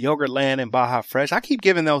Yogurtland and Baja Fresh. I keep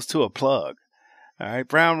giving those two a plug. All right.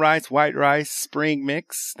 Brown rice, white rice, spring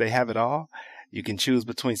mix. They have it all. You can choose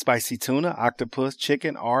between spicy tuna, octopus,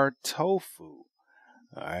 chicken, or tofu.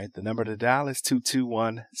 All right. The number to dial is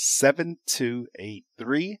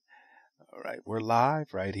 221-7283. All right. We're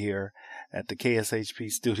live right here at the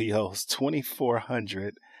KSHP Studios,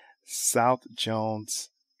 2400 South Jones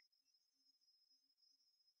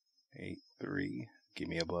 83. Give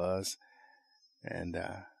me a buzz and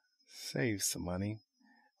save some money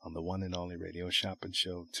on the one and only radio shopping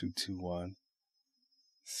show.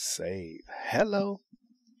 221-SAVE. Hello.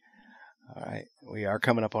 All right. We are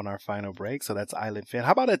coming up on our final break. So that's Island Fin.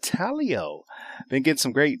 How about Italio? Been getting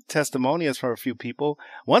some great testimonials from a few people.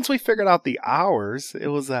 Once we figured out the hours, it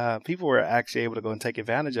was people were actually able to go and take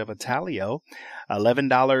advantage of Italio.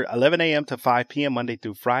 $11 11 a.m. to 5 p.m. Monday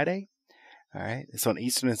through Friday. All right. It's on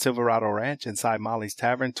Eastern and Silverado Ranch inside Molly's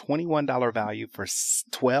Tavern. $21 value for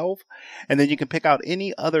 $12. And then you can pick out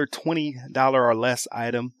any other $20 or less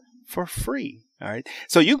item for free. All right.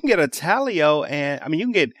 So you can get Italio, and you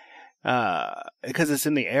can get, because it's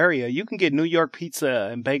in the area, you can get New York Pizza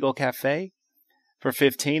and Bagel Cafe for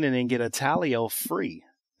 $15 and then get Italio free.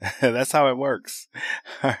 That's how it works.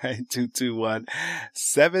 All right.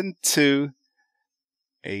 221-7283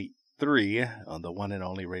 on the one and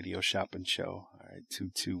only radio shopping show. All right.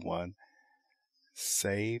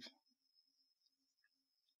 221-SAVE.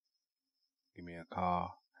 Give me a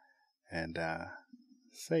call and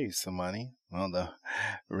save some money on the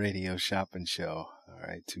radio shopping show. All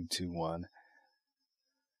right.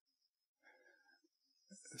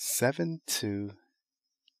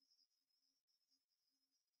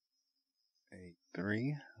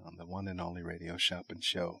 221-7283 on the one and only radio shopping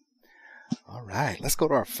show. All right, let's go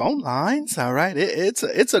to our phone lines. All right,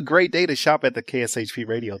 it's a great day to shop at the KSHP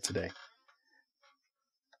Radio today.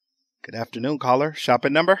 Good afternoon, caller.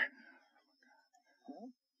 Shopping number?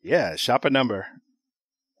 Yeah, shopping number.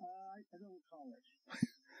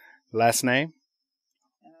 Last name?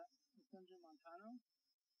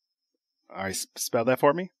 All right, spell that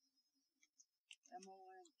for me.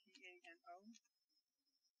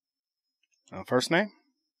 Montano. First name?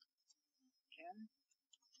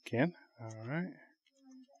 Ken. All right.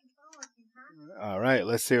 All right,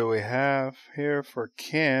 let's see what we have here for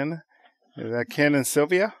Ken. Is that Ken and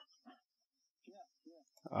Sylvia?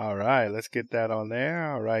 All right, let's get that on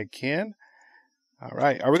there. All right, Ken. All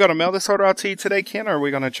right. Are we going to mail this order out to you today, Ken, or are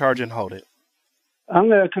we going to charge and hold it? I'm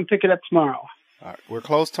going to come pick it up tomorrow. All right. We're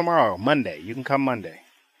closed tomorrow, Monday. You can come Monday.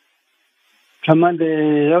 Come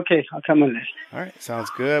Monday. Okay, I'll come Monday. All right.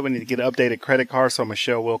 Sounds good. We need to get an updated credit card, so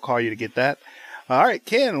Michelle will call you to get that. All right,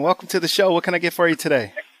 Ken, welcome to the show. What can I get for you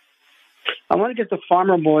today? I want to get the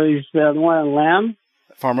Farmer Boys, the one on lamb.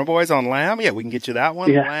 Farmer Boys on lamb? Yeah, we can get you that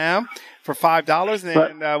one, lamb, for $5.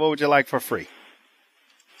 And what would you like for free?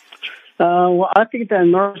 Well, I think that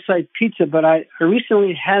Northside Pizza, but I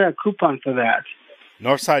recently had a coupon for that.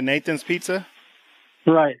 Northside Nathan's Pizza?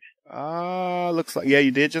 Right. Looks like, yeah,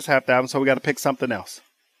 you did just have that one, so we got to pick something else.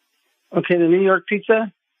 Okay, the New York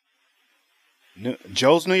Pizza?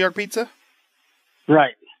 Joe's New York Pizza?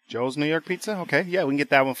 Right. Joe's New York Pizza? Okay, yeah, we can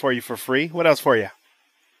get that one for you for free. What else for you?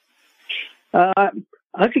 I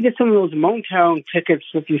could get some of those Motown tickets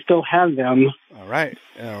if you still have them. All right.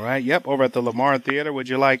 Yep, over at the Lamar Theater. Would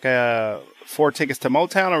you like 4 tickets to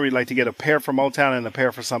Motown, or would you like to get a pair for Motown and a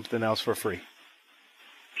pair for something else for free?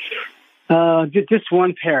 Just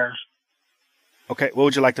one pair. Okay, what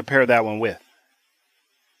would you like to pair that one with?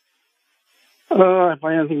 If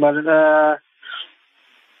I know anything about it,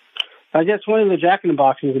 I guess one of the Jack in the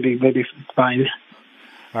Boxes would be maybe fine.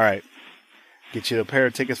 All right. Get you a pair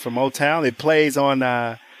of tickets for Motown. It plays on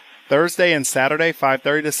Thursday and Saturday,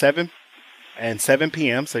 5:30 to 7 and 7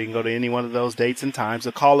 p.m. So you can go to any one of those dates and times.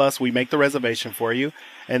 So call us. We make the reservation for you.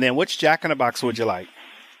 And then which Jack in the Box would you like?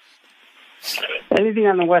 Anything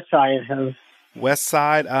on the west side. West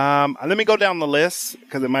side. Let me go down the list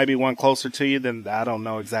because it might be one closer to you. Then I don't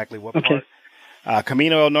know exactly what part.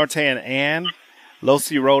 Camino El Norte and Ann,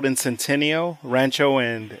 Losi Road in Centennial, Rancho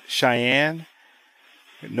and Cheyenne,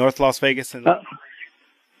 North Las Vegas and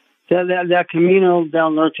that Camino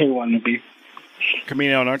del Norte one would be.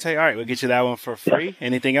 Camino El Norte. All right, we'll get you that one for free.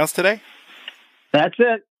 Anything else today? That's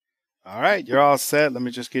it. All right, you're all set. Let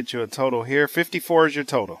me just get you a total here. 54 is your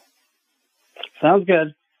total. Sounds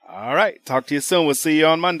good. All right, talk to you soon. We'll see you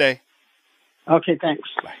on Monday. Okay, thanks.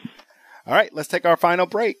 Bye. All right, let's take our final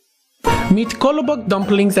break. Meet Kolobok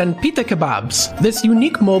dumplings and pita kebabs. This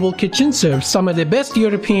unique mobile kitchen serves some of the best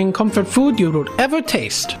European comfort food you would ever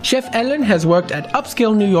taste. Chef Ellen has worked at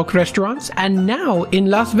upscale New York restaurants, and now in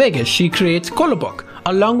Las Vegas she creates Kolobok,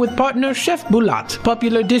 along with partner Chef Bulat.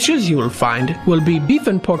 Popular dishes you will find will be beef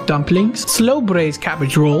and pork dumplings, slow braised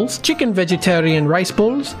cabbage rolls, chicken vegetarian rice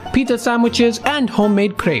bowls, pita sandwiches, and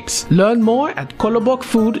homemade crepes. Learn more at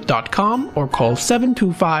kolobokfood.com or call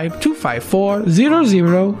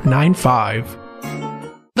 725-254-0095.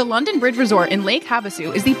 The London Bridge Resort in Lake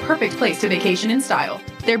Havasu is the perfect place to vacation in style.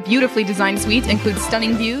 Their beautifully designed suites include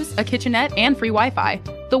stunning views, a kitchenette, and free Wi-Fi.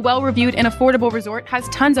 The well-reviewed and affordable resort has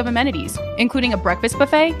tons of amenities, including a breakfast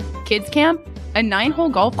buffet, kids camp, a 9-hole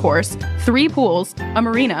golf course, 3 pools, a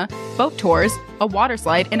marina, boat tours, a water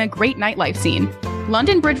slide, and a great nightlife scene.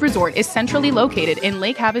 London Bridge Resort is centrally located in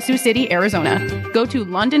Lake Havasu City, Arizona. Go to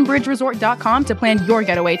londonbridgeresort.com to plan your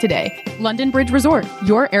getaway today. London Bridge Resort,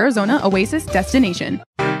 your Arizona oasis destination.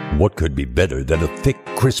 What could be better than a thick,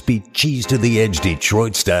 crispy, cheese-to-the-edge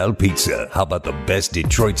Detroit-style pizza? How about the best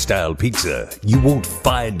Detroit-style pizza? You won't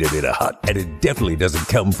find it in a hut, and it definitely doesn't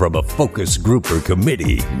come from a focus group or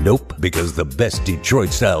committee. Nope, because the best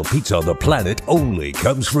Detroit-style pizza on the planet only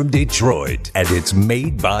comes from Detroit, and it's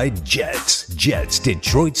made by Jets. Jets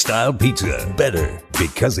Detroit-style pizza. Better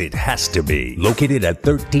because it has to be. Located at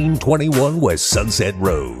 1321 West Sunset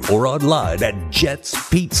Road, or online at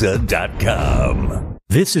jetspizza.com.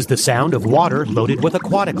 This is the sound of water loaded with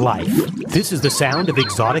aquatic life. This is the sound of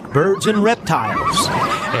exotic birds and reptiles.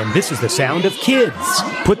 And this is the sound of kids.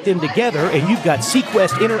 Put them together and you've got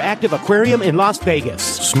SeaQuest Interactive Aquarium in Las Vegas.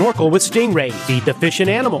 Snorkel with stingrays, feed the fish and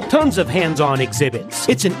animal, tons of hands-on exhibits.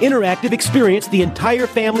 It's an interactive experience the entire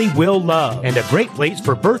family will love. And a great place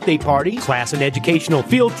for birthday parties, class and educational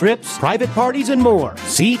field trips, private parties, and more.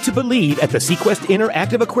 See to believe at the SeaQuest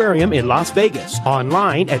Interactive Aquarium in Las Vegas.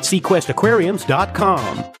 Online at SeaQuestAquariums.com.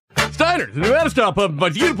 Steiner's, the Nevada-style pub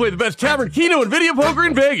invites you to play the best tavern, keno, and video poker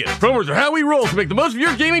in Vegas. Promos are how we roll to make the most of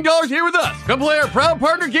your gaming dollars here with us. Come play our proud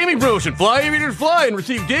partner gaming promotion, Fly Aviators Fly, and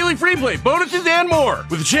receive daily free play, bonuses, and more.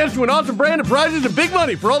 With a chance to win awesome brand of prizes and big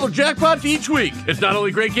money for all their jackpots each week. It's not only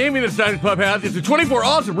great gaming that Steiner's Pub has, it's the 24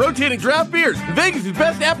 awesome rotating draft beers and Vegas'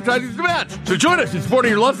 best appetizers to match. So join us in supporting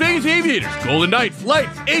your Las Vegas Aviators, Golden Knights,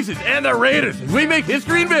 Lights, Aces, and the Raiders as we make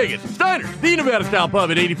history in Vegas. Steiner's, the Nevada-style pub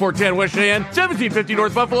at 8410 West Cheyenne, 1750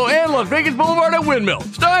 North Buffalo, and Las Vegas Boulevard at Windmill.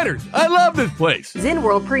 Steiner's, I love this place. Zen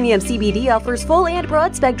World Premium CBD offers full and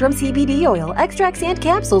broad spectrum CBD oil, extracts, and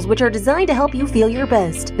capsules which are designed to help you feel your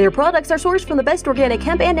best. Their products are sourced from the best organic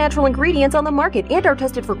hemp and natural ingredients on the market and are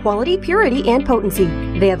tested for quality, purity, and potency.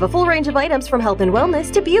 They have a full range of items from health and wellness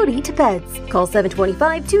to beauty to pets. Call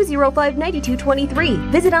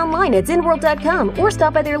 725-205-9223. Visit online at zenworld.com or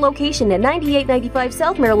stop by their location at 9895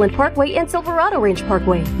 South Maryland Parkway and Silverado Range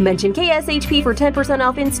Parkway. Mention KSHP for 10%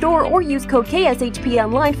 off in store or use code KSHP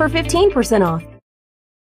online for 15% off.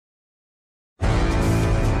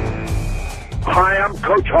 Hi, I'm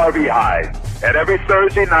Coach Harvey Hyde, and every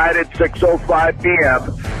Thursday night at 6:05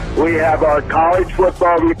 p.m., we have our college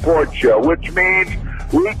football report show, which means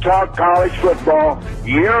we talk college football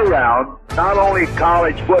year-round, not only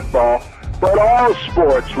college football, but all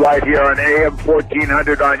sports right here on AM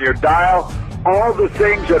 1400 on your dial, all the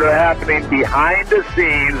things that are happening behind the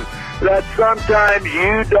scenes that sometimes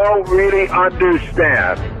you don't really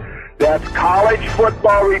understand. That's College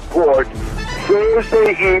Football Report,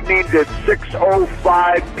 Thursday evenings at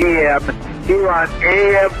 6:05 p.m. here on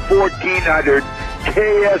AM 1400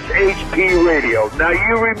 KSHP Radio. Now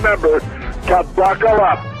you remember to buckle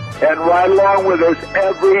up and ride along with us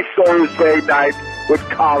every Thursday night with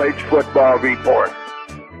College Football Report.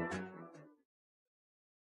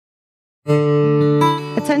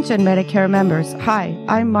 Attention Medicare members. Hi,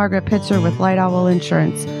 I'm Margaret Pitcher with Light Owl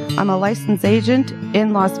Insurance. I'm a licensed agent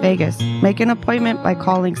in Las Vegas. Make an appointment by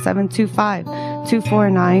calling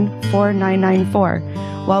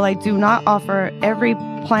 725-249-4994. While I do not offer every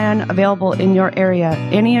plan available in your area.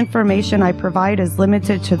 Any information I provide is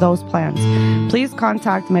limited to those plans. Please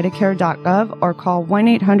contact Medicare.gov or call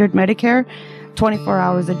 1-800-MEDICARE 24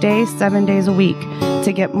 hours a day, 7 days a week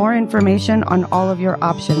to get more information on all of your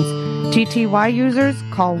options. TTY users,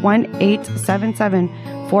 call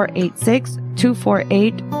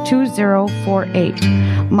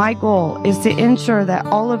 1-877-486-248-2048. My goal is to ensure that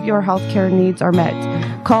all of your healthcare needs are met.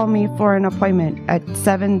 Call me for an appointment at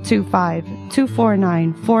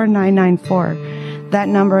 725-249-4994. That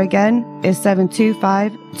number again is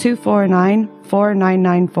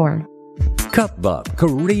 725-249-4994. Cup Buck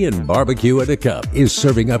Korean Barbecue at a Cup is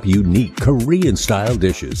serving up unique Korean-style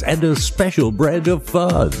dishes and a special brand of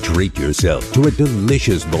fun. Treat yourself to a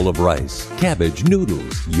delicious bowl of rice, cabbage,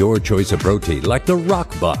 noodles, your choice of protein like the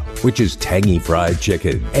Rock Buck, which is tangy fried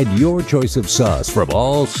chicken, and your choice of sauce from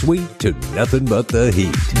all sweet to nothing but the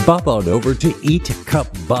heat. Bop on over to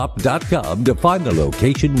eatcupbop.com to find the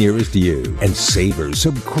location nearest you and savor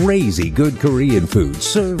some crazy good Korean food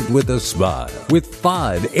served with a smile. With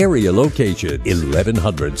 5 area locations,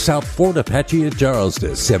 1100 South Fort Apache at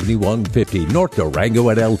Charleston, 7150 North Durango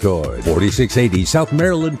at Elkhorn, 4680 South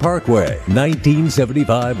Maryland Parkway,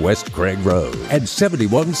 1975 West Craig Road, and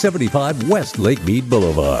 7175 West Lake Mead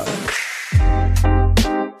Boulevard.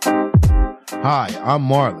 Hi, I'm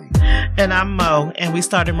Marley. And I'm Mo, and we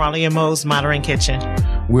started Marley and Mo's Modern Kitchen.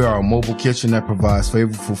 We are a mobile kitchen that provides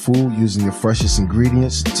flavorful food using the freshest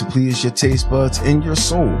ingredients to please your taste buds and your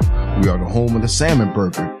soul. We are the home of the salmon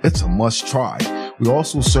burger. It's a must try. We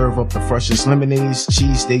also serve up the freshest lemonades,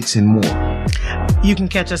 cheesesteaks, and more. You can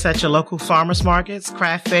catch us at your local farmers markets,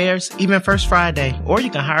 craft fairs, even First Friday, or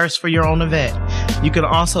you can hire us for your own event. You can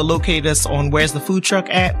also locate us on Where's the Food Truck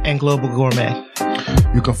at and Global Gourmet.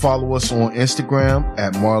 You can follow us on Instagram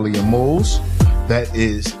at Marley and Mo's. That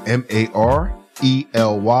is MarelyMoes.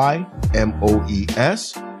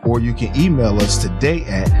 Or you can email us today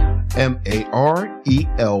at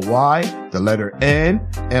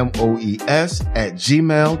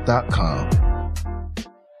MarelyNMoes@gmail.com.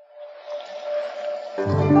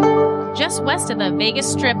 Just west of the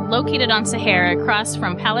Vegas Strip, located on Sahara across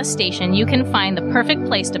from Palace Station, you can find the perfect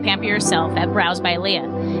place to pamper yourself at Browse by Leah.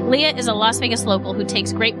 Leah is a Las Vegas local who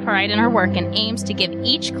takes great pride in her work and aims to give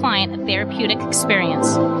each client a therapeutic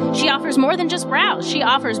experience. She offers more than just brows. She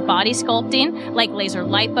offers body sculpting, like laser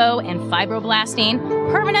lipo and fibroblasting,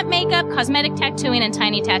 permanent makeup, cosmetic tattooing, and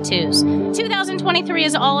tiny tattoos. 2023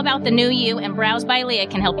 is all about the new you, and Browse by Leah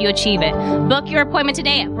can help you achieve it. Book your appointment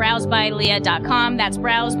today at browsebyleah.com. That's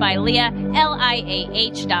Browse by Leah,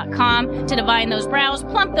 LIAH.com, to divine those brows,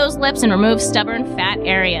 plump those lips, and remove stubborn fat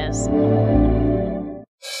areas.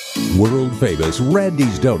 World famous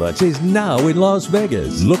Randy's Donuts is now in Las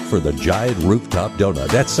Vegas. Look for the giant rooftop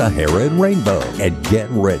donut at Sahara and Rainbow and get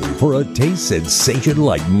ready for a taste sensation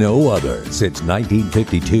like no other. Since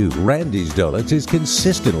 1952, Randy's Donuts is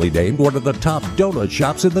consistently named one of the top donut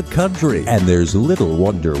shops in the country, and there's little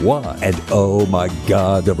wonder why. And oh my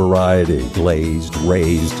God, the variety. Glazed,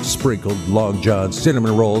 raised, sprinkled, Long John,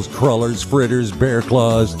 cinnamon rolls, crullers, fritters, bear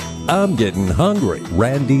claws. I'm getting hungry.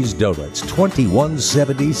 Randy's Donuts,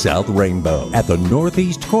 2170 South Rainbow, at the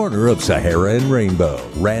northeast corner of Sahara and Rainbow.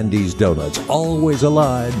 Randy's Donuts, always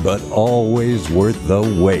alive, but always worth the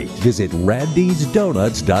wait. Visit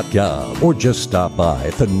randysdonuts.com or just stop by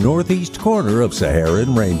at the northeast corner of Sahara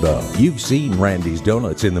and Rainbow. You've seen Randy's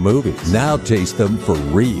Donuts in the movies. Now taste them for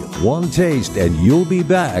real. One taste and you'll be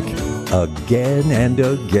back again and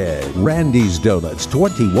again. Randy's Donuts,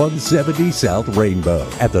 2170 South Rainbow,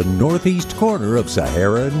 at the northeast corner of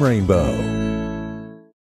Sahara and Rainbow.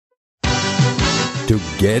 To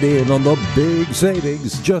get in on the big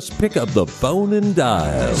savings, just pick up the phone and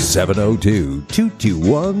dial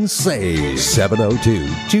 702-221-SAVE,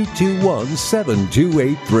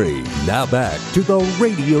 702-221-7283. Now back to the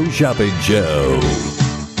Radio Shopping Show.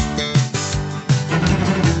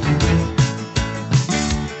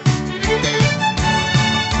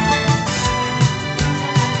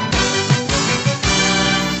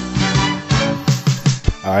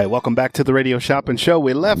 All right, welcome back to the Radio Shopping Show.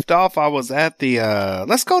 We left off, I was at the,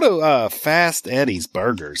 let's go to Fast Eddie's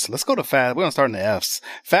Burgers. Let's go to we're going to start in the F's.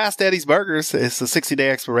 Fast Eddie's Burgers is a 60-day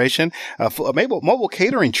expiration. A mobile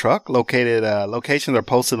catering truck locations are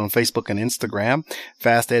posted on Facebook and Instagram.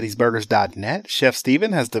 FastEddiesBurgers.net. Chef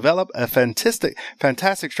Steven has developed a fantastic,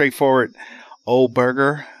 straightforward old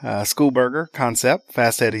burger, school burger concept.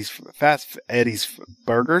 Fast Eddie's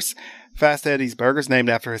Burgers. Fast Eddie's Burgers, named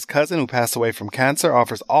after his cousin who passed away from cancer,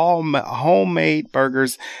 offers all homemade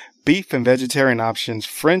burgers, beef and vegetarian options,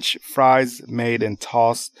 French fries made and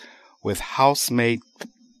tossed with house-made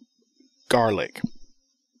garlic.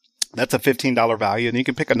 That's a $15 value, and you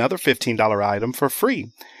can pick another $15 item for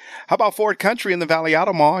free. How about Ford Country in the Valley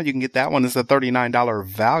Auto Mall? You can get that one as a $39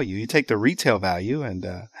 value. You take the retail value, and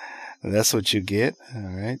that's what you get. All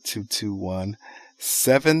right,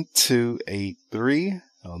 221-7283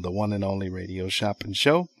 on the one and only Radio Shop and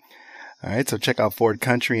Show. All right, so check out Ford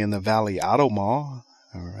Country in the Valley Auto Mall.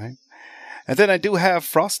 All right. And then I do have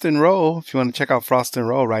Frost and Roll. If you want to check out Frost and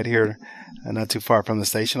Roll right here, not too far from the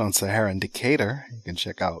station on Sahara and Decatur, you can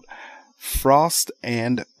check out Frost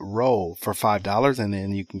and Roll for $5. And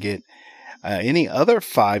then you can get any other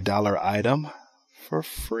 $5 item for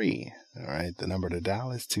free. All right. The number to dial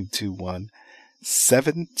is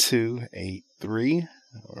 221-7283.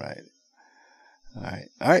 All right. All right.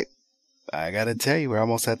 All right. I got to tell you, we're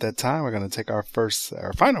almost at that time. We're going to take our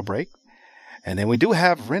final break. And then we do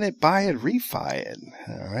have Rent It, Buy It, Refi It.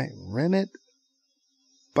 All right. Rent It,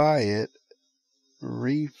 Buy It,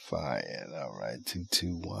 Refi It. All right.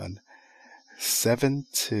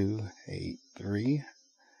 221-7283.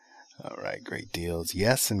 All right. Great deals.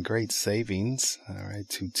 Yes, and great savings. All right.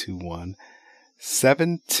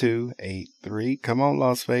 221-7283. Come on,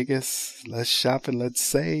 Las Vegas. Let's shop and let's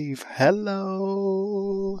save.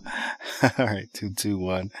 Hello. All right.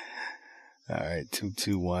 221. All right,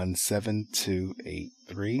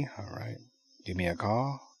 221-7283. All right, give me a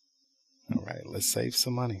call. All right, let's save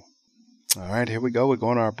some money. All right, here we go. We're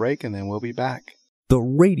going to our break, and then we'll be back. The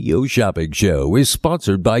Radio Shopping Show is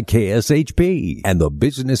sponsored by KSHP and the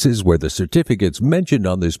businesses where the certificates mentioned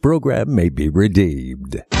on this program may be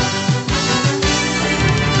redeemed.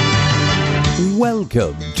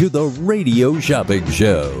 Welcome to the Radio Shopping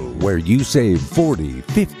Show, where you save 40,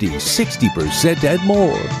 50, 60% and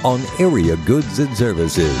more on area goods and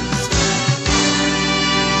services.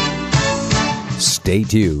 Stay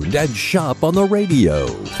tuned and shop on the radio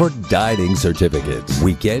for dining certificates,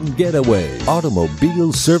 weekend getaway,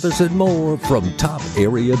 automobile service, and more from top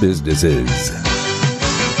area businesses.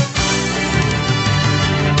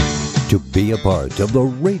 To be a part of the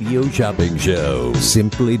Radio Shopping Show,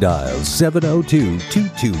 simply dial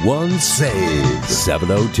 702-221-SAVE,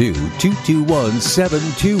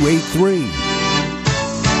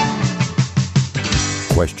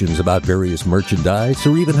 702-221-7283. Questions about various merchandise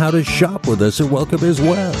or even how to shop with us are welcome as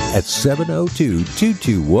well at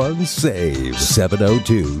 702-221-SAVE,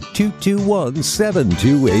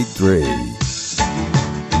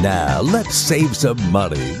 702-221-7283. Now, let's save some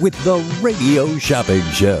money with the Radio Shopping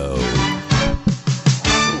Show.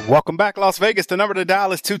 Welcome back, Las Vegas. The number to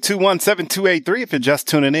dial is 221-7283. If you're just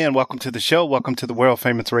tuning in, welcome to the show. Welcome to the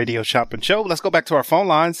world-famous Radio Shopping Show. Let's go back to our phone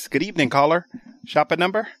lines. Good evening, caller. Shopping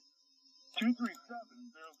number?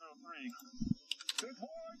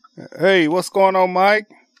 237-003. Hey, what's going on, Mike?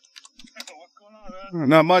 What's going on, man?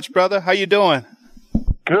 Not much, brother. How you doing?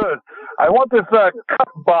 Good. I want this cup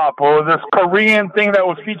bop, or this Korean thing that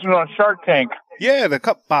was featured on Shark Tank. Yeah, the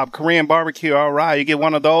cup bop Korean barbecue. All right, you get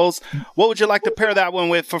one of those. What would you like to pair that one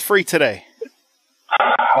with for free today?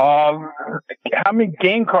 How many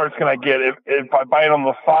game cards can I get if I buy it on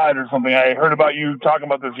the side or something? I heard about you talking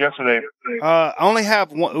about this yesterday. I only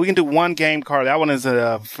have one. We can do one game card. That one is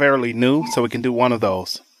fairly new, so we can do one of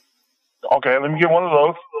those. Okay, let me get one of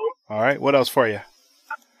those. All right, what else for you?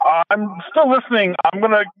 I'm still listening. I'm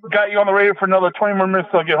going to get you on the radio for another 20 more minutes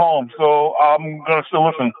till I get home, so I'm going to still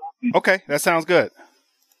listen. Okay, that sounds good.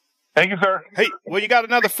 Thank you, sir. Hey, well, you got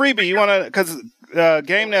another freebie. You want to, because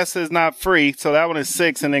Game Nest is not free, so that one is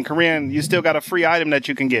 $6, and then Korean, you still got a free item that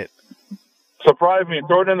you can get. Surprise me.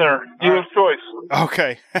 Throw it in there. Dealer's choice.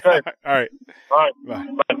 Okay. All right. All right. Bye.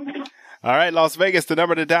 All right, Las Vegas, the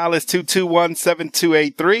number to dial is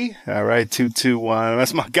 221-7283. All right, 221.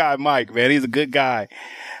 That's my guy, Mike, man. He's a good guy.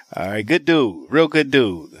 All right, good dude. Real good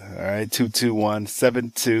dude. All right,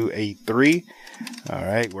 221-7283. All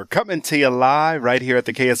right, we're coming to you live right here at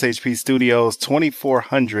the KSHP Studios,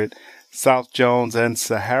 2400 South Jones and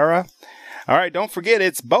Sahara. All right, don't forget,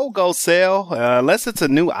 it's BOGO sale. Unless it's a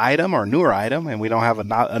new item or newer item, and we don't have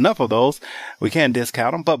enough of those, we can't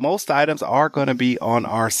discount them. But most items are going to be on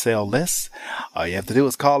our sale list. All you have to do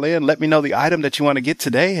is call in, let me know the item that you want to get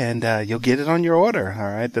today, and you'll get it on your order.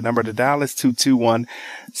 All right, the number to dial is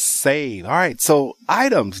 221-SAVE. All right, so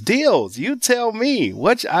items, deals, you tell me,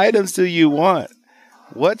 which items do you want?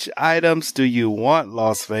 Which items do you want,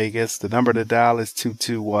 Las Vegas? The number to dial is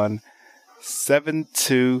 221-7283.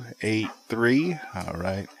 All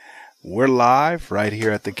right. We're live right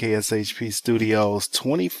here at the KSHP Studios,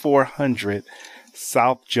 2400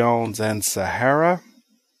 South Jones and Sahara.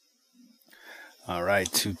 All right.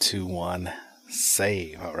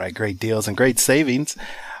 221-SAVE. All right. Great deals and great savings.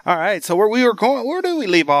 All right, so where we were going, where did we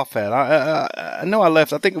leave off at? I know I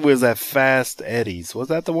left. I think it was at Fast Eddie's. Was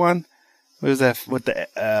that the one? It was that with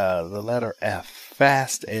the letter F.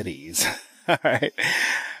 Fast Eddie's. All right.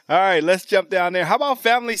 Let's jump down there. How about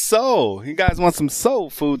Family Soul? You guys want some soul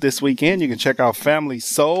food this weekend? You can check out Family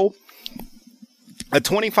Soul. A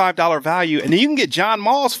 $25 value, and then you can get John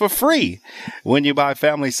Malls for free when you buy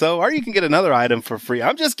Family Soul, or you can get another item for free.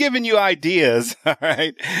 I'm just giving you ideas, all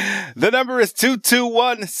right? The number is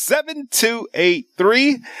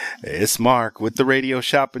 221-7283. It's Mark with the Radio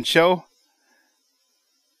Shopping Show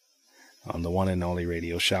on the one and only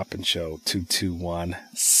Radio Shopping Show,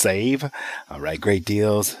 221-SAVE. All right, great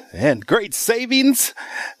deals and great savings.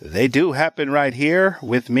 They do happen right here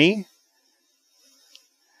with me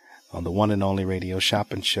on the one and only Radio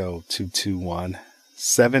Shopping Show,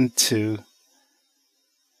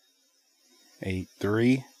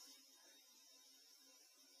 221-7283.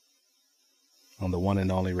 On the one and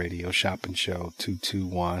only Radio Shopping Show,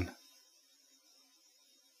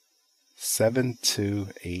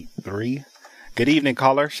 221-7283. Good evening,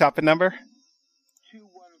 caller. Shopping number?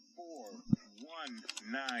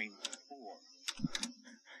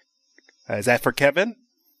 214194. Is that for Kevin?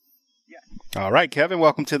 All right, Kevin,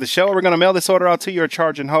 welcome to the show. We're going to mail this order out to you or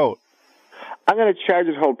charge and hold. I'm going to charge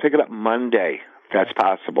and hold. Pick it up Monday, if that's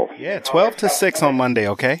possible. Yeah, 12 to 6 on Monday,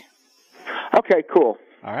 okay? Okay, cool.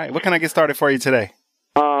 All right, what can I get started for you today?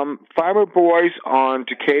 Farmer Boys on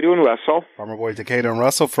Decatur and Russell. Farmer Boys, Decatur and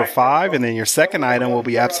Russell for $5, and then your second item will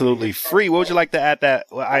be absolutely free. What would you like to add that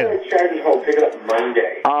item? I'm going to charge and hold. Pick it up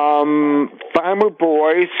Monday. Farmer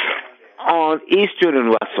Boys on Eastern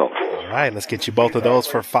and Russell. All right, let's get you both of those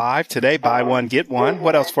for $5 today. Buy one, get one.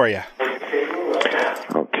 What else for you?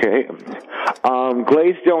 Okay.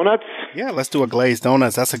 Glazed donuts. Yeah, let's do a glazed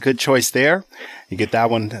donuts. That's a good choice there. You get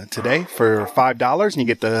that one today for $5, and you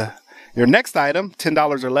get your next item,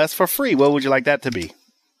 $10 or less, for free. What would you like that to be?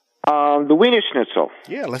 The Wiener Schnitzel.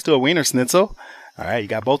 Yeah, let's do a Wiener Schnitzel. All right, you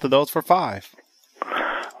got both of those for $5.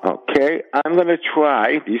 Okay, I'm going to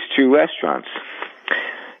try these two restaurants.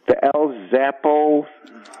 The El Zappo.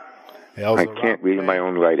 I can't read my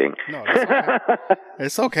own writing. No, that's okay.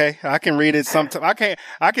 It's okay. I can read it sometimes.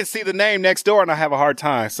 I can see the name next door and I have a hard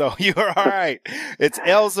time. So you're all right. It's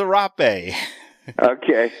El Zarape.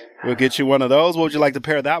 Okay. We'll get you one of those. What would you like to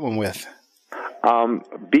pair that one with?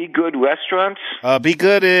 Be Good Restaurants. Be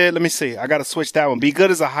Good. Let me see. I got to switch that one. Be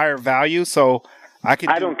Good is a higher value, so I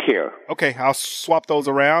don't care. Okay, I'll swap those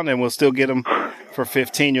around and we'll still get them for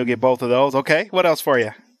 $15. You'll get both of those. Okay. What else for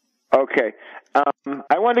you? Okay.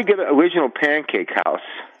 I want to get an Original Pancake House.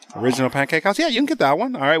 Original Pancake House? Yeah, you can get that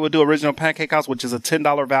one. All right, we'll do Original Pancake House, which is a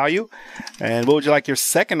 $10 value. And what would you like your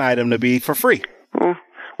second item to be for free? Well,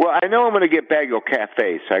 I know I'm going to get Bagel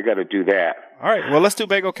Cafe, so I got to do that. All right, well, let's do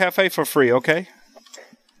Bagel Cafe for free, okay?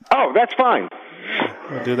 Oh, that's fine.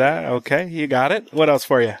 We'll do that. Okay, you got it. What else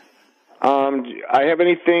for you? I have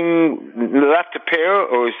anything left to pair,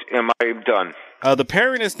 or am I done? The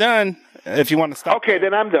pairing is done. If you want to stop. Okay,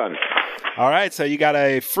 then I'm done. All right, so you got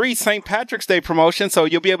a free St. Patrick's Day promotion, so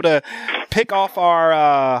you'll be able to pick off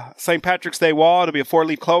our St. Patrick's Day wall. It'll be a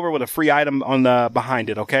 4-leaf clover with a free item on the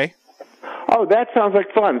behind it, okay? Oh, that sounds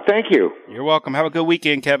like fun. Thank you. You're welcome. Have a good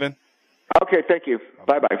weekend, Kevin. Okay, thank you.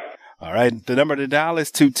 Bye-bye. All right, the number to dial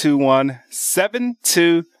is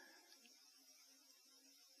 221-72.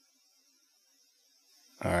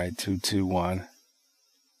 All right,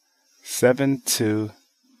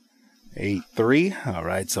 221-7283. All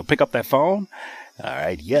right, so pick up that phone. All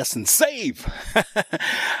right, yes, and save.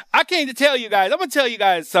 I came to tell you guys, I'm going to tell you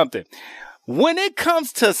guys something. When it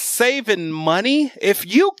comes to saving money, if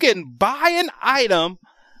you can buy an item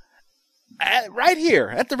right here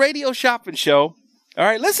at the Radio Shopping Show, all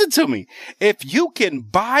right, listen to me. If you can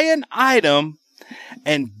buy an item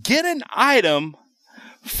and get an item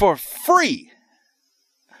for free,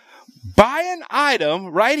 buy an item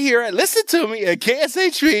right here, listen to me, at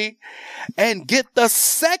KSHP, and get the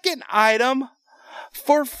second item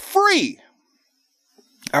for free.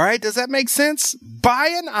 All right, does that make sense? Buy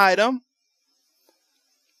an item,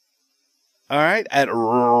 all right, at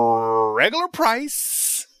regular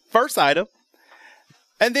price, first item,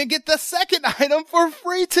 and then get the second item for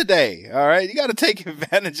free today. All right, you got to take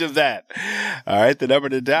advantage of that. All right, the number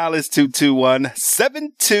to dial is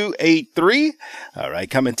 221-7283. All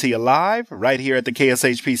right, coming to you live right here at the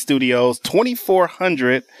KSHP Studios,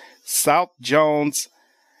 2400 South Jones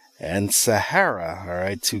and Sahara. All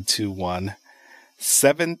right,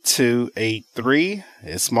 221-7283.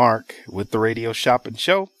 It's Mark with the Radio Shopping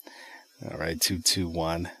Show. All right,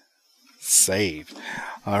 221-SAVE.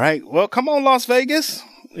 All right, well, come on, Las Vegas.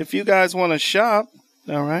 If you guys want to shop,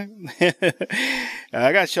 all right.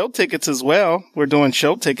 I got show tickets as well. We're doing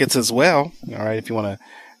show tickets as well. All right, if you want to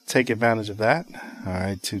take advantage of that. All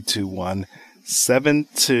right,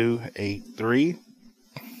 221-7283.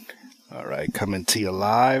 All right, coming to you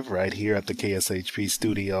live right here at the KSHP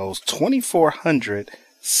Studios, 2400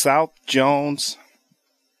 South Jones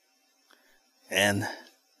and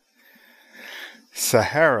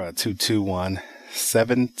Sahara,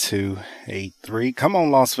 221-7283. Come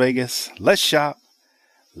on, Las Vegas. Let's shop.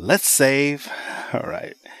 Let's save. All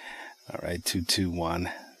right.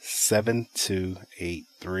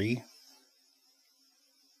 221-7283.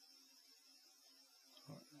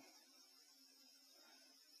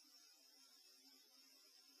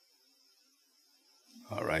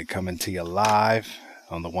 All right, coming to you live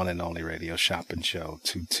on the one and only radio shopping show,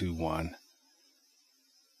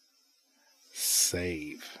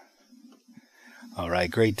 221-SAVE. All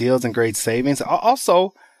right, great deals and great savings.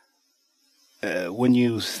 Also, when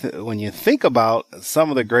you think about some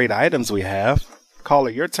of the great items we have, caller,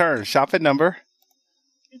 your turn. Shopping number.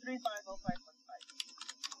 235-0545.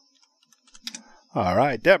 All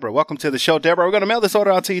right, Deborah, welcome to the show. Deborah, we're going to mail this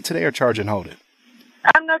order out to you today or charge and hold it?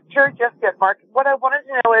 I'm not sure just yet, Mark. What I wanted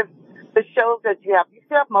to know is the shows that you have. You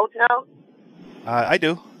still have Motown? I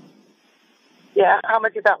do. Yeah, how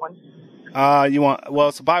much is that one?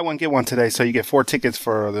 It's a buy one, get one today, so you get 4 tickets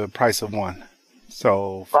for the price of one.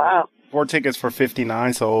 So wow. 4 tickets for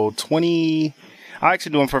 $59, so 20. I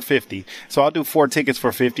actually do them for $50. So I'll do 4 tickets for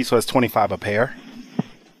 $50, so it's $25 a pair.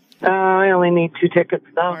 I only need 2 tickets,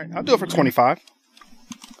 though. All right, I'll do it for $25.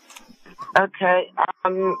 Okay.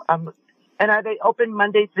 And are they open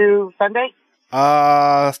Monday through Sunday?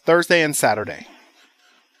 Thursday and Saturday.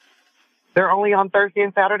 They're only on Thursday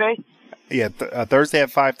and Saturday? Yeah, Thursday at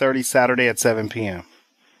 5:30, Saturday at 7 p.m.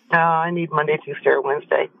 I need Monday, Tuesday, or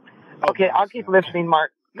Wednesday. Okay, I'll keep listening,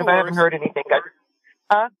 Mark, because I haven't heard anything.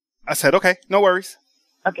 I said, okay, no worries.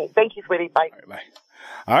 Okay, thank you, sweetie. Bye. All right, bye.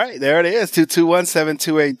 All right, there it is,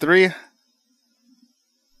 221-7283.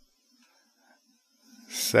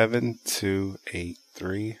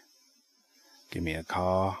 7283. Give me a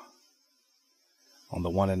call on the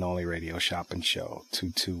one and only radio shopping show,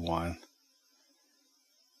 221.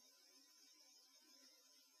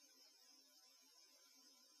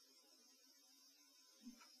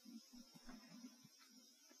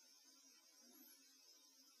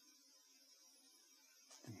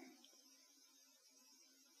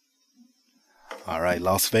 All right,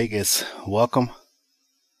 Las Vegas, welcome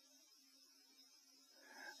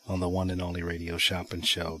on the one and only radio shopping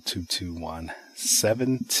show,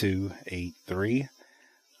 221-7283.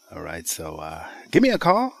 All right, so give me a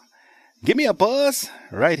call, give me a buzz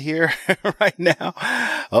right here, right now,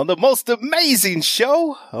 on the most amazing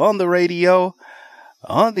show on the radio,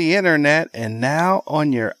 on the internet, and now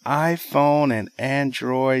on your iPhone and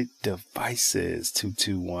Android devices,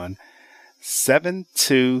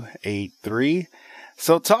 221-7283.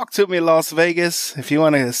 So talk to me, Las Vegas. If you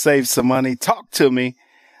want to save some money, talk to me.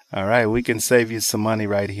 All right, we can save you some money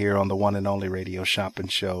right here on the one and only radio shopping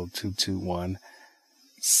show,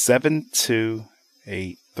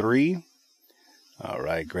 221-7283. All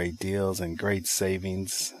right, great deals and great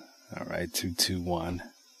savings. All right,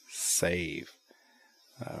 221-SAVE.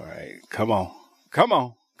 All right, come on,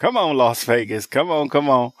 Las Vegas. Come on.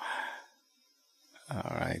 All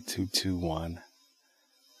right,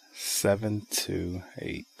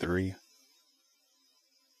 221-7283.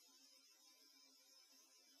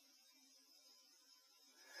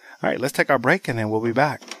 All right, let's take our break and then we'll be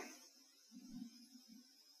back.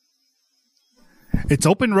 It's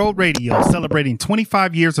Open Road Radio, celebrating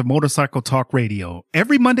 25 years of motorcycle talk radio.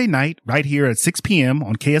 Every Monday night, right here at 6 p.m.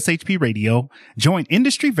 on KSHP Radio, join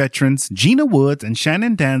industry veterans Gina Woods and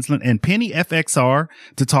Shannon Danslin and Penny FXR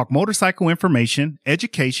to talk motorcycle information,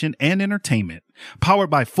 education, and entertainment.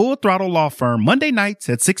 Powered by Full Throttle Law Firm, Monday nights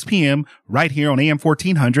at 6 p.m. right here on AM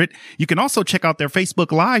 1400. You can also check out their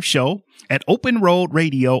Facebook Live show at Open Road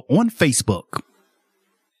Radio on Facebook.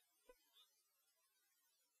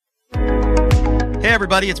 Hey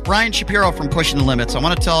everybody, it's Brian Shapiro from Pushing the Limits. I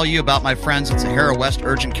want to tell you about my friends at Sahara West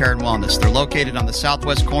Urgent Care and Wellness. They're located on the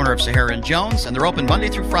southwest corner of Sahara and Jones, and they're open Monday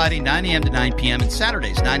through Friday, 9 a.m. to 9 p.m., and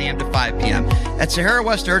Saturdays, 9 a.m. to 5 p.m. At Sahara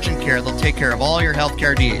West Urgent Care, they'll take care of all your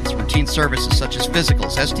healthcare needs, routine services such as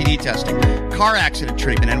physicals, STD testing, car accident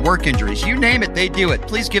treatment, and work injuries. You name it, they do it.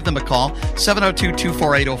 Please give them a call,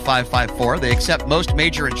 702-248-0554. They accept most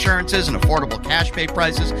major insurances and affordable cash pay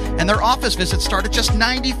prices, and their office visits start at just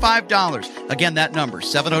 $95. Again, that number,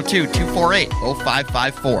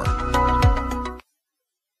 702-248-0554.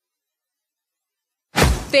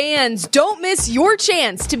 Fans, don't miss your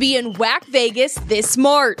chance to be in WAC Vegas this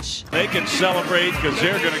March. They can celebrate because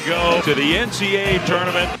they're going to go to the NCAA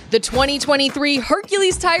tournament. The 2023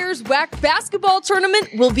 Hercules Tires WAC basketball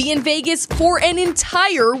tournament will be in Vegas for an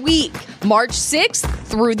entire week, March 6th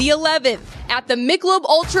through the 11th, at the Michelob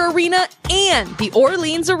Ultra Arena and the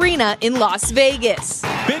Orleans Arena in Las Vegas.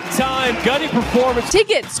 Big time gutty performance.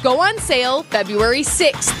 Tickets go on sale February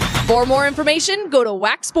 6th. For more information, go to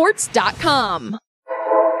WACsports.com.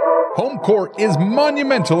 Home court is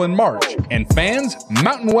monumental in March, and fans,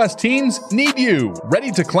 Mountain West teams need you.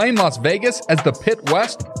 Ready to claim Las Vegas as the Pit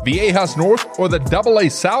West, Viejas North, or the AA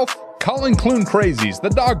South? Colin Clune Crazies, the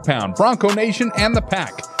Dog Pound, Bronco Nation, and the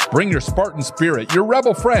Pack. Bring your Spartan spirit, your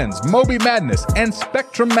Rebel friends, Moby Madness, and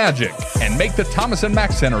Spectrum Magic, and make the Thomas &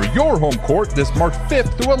 Mack Center your home court this March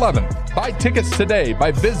 5th through 11th. Buy tickets today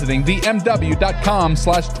by visiting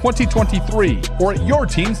themw.com/2023 or at your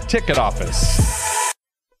team's ticket office.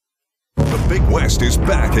 The Big West is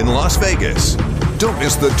back in Las Vegas. Don't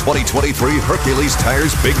miss the 2023 Hercules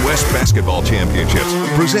Tires Big West Basketball Championships,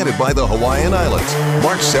 presented by the Hawaiian Islands,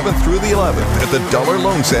 March 7th through the 11th at the Dollar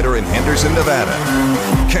Loan Center in Henderson, Nevada.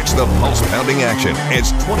 Catch the pulse-pounding action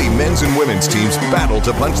as 20 men's and women's teams battle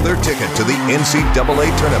to punch their ticket to the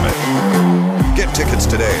NCAA tournament. Get tickets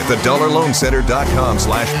today at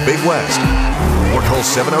thedollarloancenter.com/Big West or call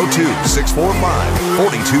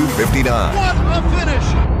 702-645-4259. What a finish!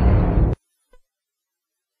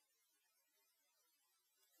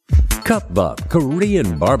 Cup Buck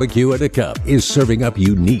Korean Barbecue at a Cup is serving up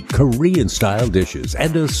unique Korean-style dishes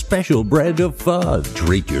and a special brand of fun.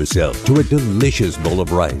 Treat yourself to a delicious bowl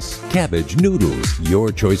of rice, cabbage, noodles,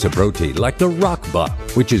 your choice of protein like the Rock Buck,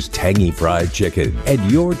 which is tangy fried chicken,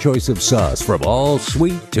 and your choice of sauce from all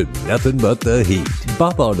sweet to nothing but the heat.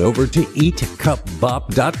 Bop on over to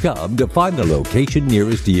eatcupbop.com to find the location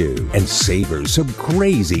nearest you and savor some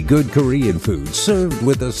crazy good Korean food served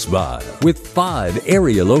with a smile. With 5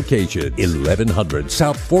 area locations, 1100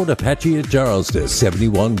 South Fort Apache at Charleston,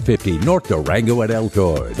 7150 North Durango at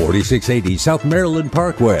Elkhorn, 4680 South Maryland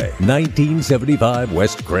Parkway, 1975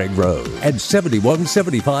 West Craig Road, and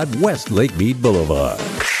 7175 West Lake Mead Boulevard.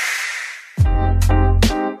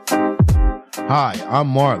 Hi, I'm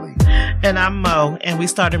Marley. And I'm Mo, and we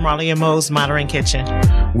started Marley and Mo's Modern Kitchen.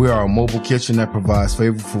 We are a mobile kitchen that provides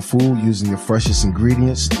flavorful food using the freshest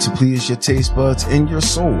ingredients to please your taste buds and your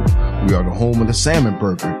soul. We are the home of the salmon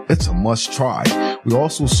burger. It's a must try. We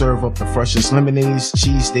also serve up the freshest lemonades,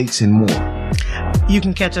 cheesesteaks, and more. You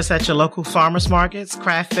can catch us at your local farmers markets,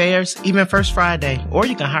 craft fairs, even First Friday, or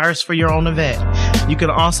you can hire us for your own event. You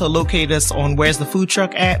can also locate us on Where's the Food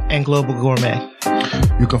Truck At and Global Gourmet.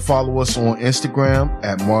 You can follow us on Instagram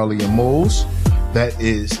at Marley and Mo's. That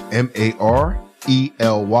is MarelyMoes.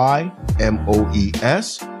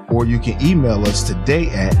 Or you can email us today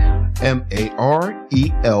at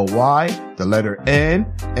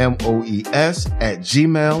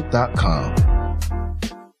MarelyNMoes@gmail.com.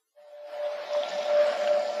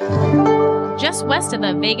 Just west of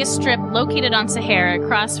the Vegas Strip, located on Sahara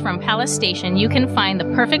across from Palace Station, you can find the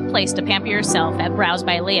perfect place to pamper yourself at Browse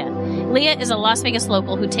by Leah. Leah is a Las Vegas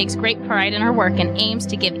local who takes great pride in her work and aims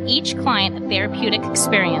to give each client a therapeutic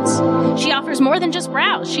experience. She offers more than just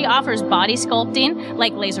brows. She offers body sculpting,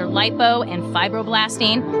 like laser lipo and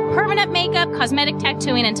fibroblasting, permanent makeup, cosmetic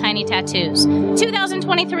tattooing, and tiny tattoos.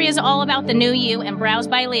 2023 is all about the new you, and Browse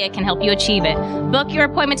by Leah can help you achieve it. Book your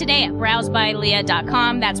appointment today at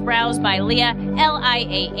browsebyleah.com. That's Browse by Leah,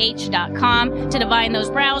 LIAH.com, to divine those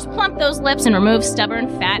brows, plump those lips, and remove stubborn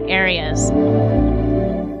fat areas.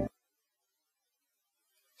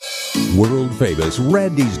 World famous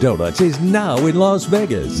Randy's Donuts is now in Las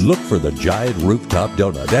Vegas. Look for the giant rooftop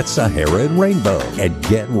donut at Sahara and Rainbow and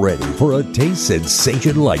get ready for a taste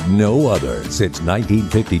sensation like no other. Since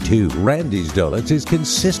 1952, Randy's Donuts is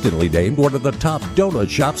consistently named one of the top donut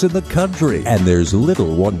shops in the country, and there's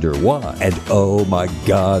little wonder why. And oh my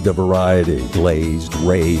God, the variety. Glazed,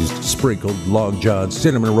 raised, sprinkled, Long John,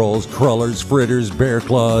 cinnamon rolls, crullers, fritters, bear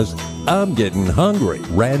claws. I'm getting hungry.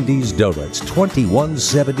 Randy's Donuts,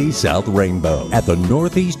 2170 South Rainbow, at the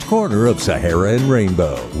northeast corner of Sahara and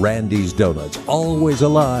Rainbow. Randy's Donuts, always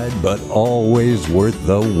alive, but always worth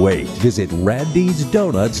the wait. Visit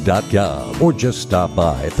randysdonuts.com or just stop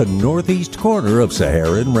by at the northeast corner of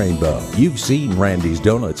Sahara and Rainbow. You've seen Randy's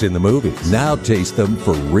Donuts in the movies. Now taste them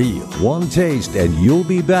for real. One taste and you'll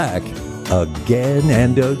be back again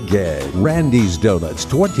and again. Randy's Donuts,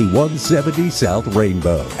 2170 South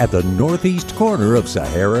Rainbow, at the northeast corner of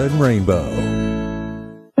Sahara and Rainbow.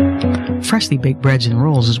 Freshly baked breads and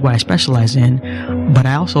rolls is what I specialize in, but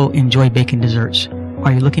I also enjoy baking desserts.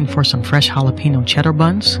 Are you looking for some fresh jalapeno cheddar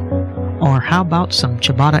buns? Or how about some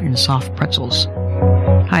ciabatta and soft pretzels?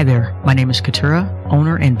 Hi there, my name is Katura,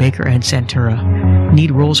 owner and baker at Santura.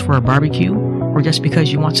 Need rolls for a barbecue? Or just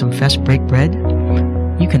because you want some fest break bread?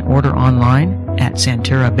 You can order online at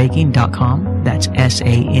santurabaking.com. That's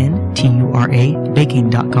SANTURA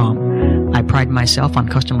baking.com. I pride myself on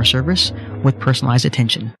customer service with personalized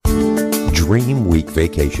attention. Dream Week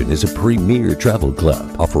Vacation is a premier travel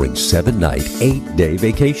club offering 7-night, 8-day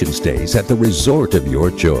vacation stays at the resort of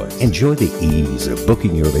your choice. Enjoy the ease of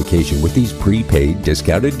booking your vacation with these prepaid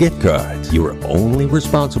discounted gift cards. You are only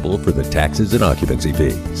responsible for the taxes and occupancy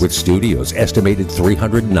fees. With studios estimated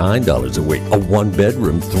 $309 a week, a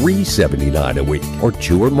one-bedroom $379 a week, or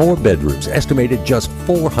 2 or more bedrooms estimated just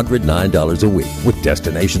 $409 a week. With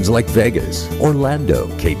destinations like Vegas,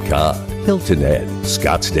 Orlando, Cape Cod, Hilton Head,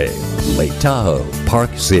 Scottsdale, Lake Tahoe,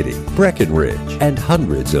 Park City, Breckenridge, and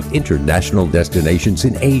hundreds of international destinations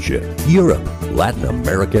in Asia, Europe, Latin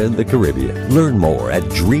America, and the Caribbean. Learn more at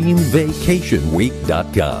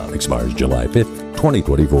dreamvacationweek.com. Expires July 5th,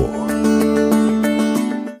 2024.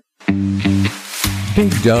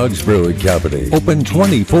 Big Dogs Brewing Company, open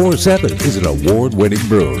 24/7, is an award-winning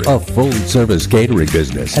brewery, a full-service catering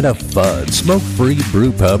business, and a fun, smoke-free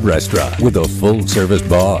brew pub restaurant with a full-service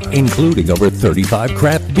bar, including over 35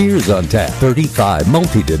 craft beers on tap, 35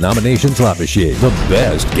 multi-denomination slot machines, the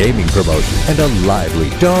best gaming promotion, and a lively,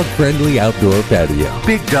 dog-friendly outdoor patio.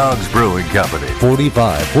 Big Dogs Brewing Company,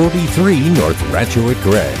 4543 North Rancho at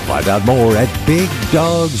Gray. Find out more at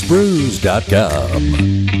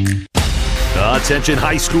BigDogsBrews.com. Attention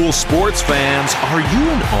high school sports fans, are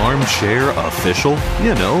you an armchair official?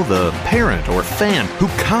 You know, the parent or fan who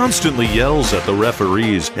constantly yells at the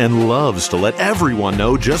referees and loves to let everyone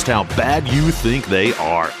know just how bad you think they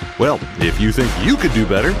are. Well, if you think you could do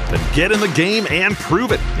better, then get in the game and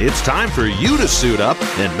prove it. It's time for you to suit up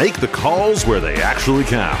and make the calls where they actually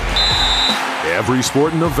count. Every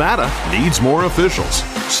sport in Nevada needs more officials.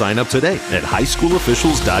 Sign up today at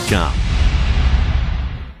highschoolofficials.com.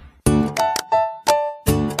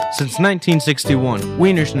 Since 1961,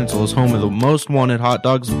 Wiener Schnitzel is home of the most wanted hot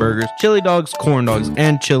dogs, burgers, chili dogs, corn dogs,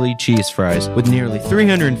 and chili cheese fries. With nearly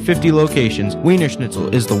 350 locations, Wiener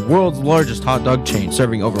Schnitzel is the world's largest hot dog chain,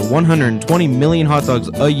 serving over 120 million hot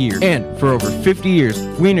dogs a year. And for over 50 years,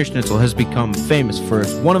 Wiener Schnitzel has become famous for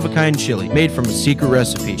its one-of-a-kind chili made from a secret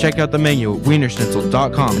recipe. Check out the menu at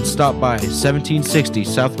wienerschnitzel.com and stop by 1760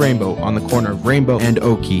 South Rainbow on the corner of Rainbow and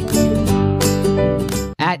Oakey.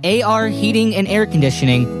 At AR Heating and Air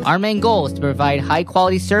Conditioning, our main goal is to provide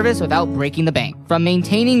high-quality service without breaking the bank. From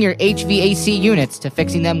maintaining your HVAC units to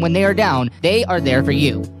fixing them when they are down, they are there for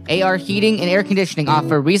you. AR Heating and Air Conditioning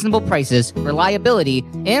offer reasonable prices, reliability,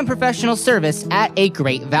 and professional service at a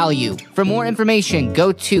great value. For more information,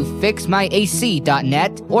 go to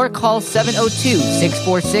fixmyac.net or call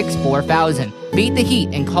 702-646-4000. Beat the heat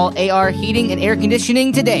and call AR Heating and Air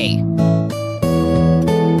Conditioning today.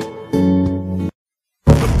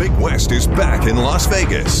 Big West is back in Las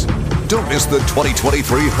Vegas. Don't miss the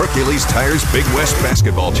 2023 Hercules Tires Big West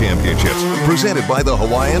Basketball Championships, presented by the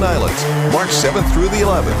Hawaiian Islands, March 7th through the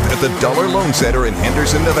 11th at the Dollar Loan Center in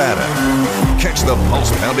Henderson, Nevada. Catch the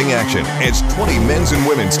pulse-pounding action as 20 men's and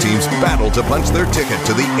women's teams battle to punch their ticket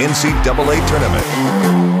to the NCAA tournament.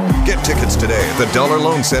 Get tickets today at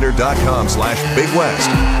thedollarloancenter.com/Big West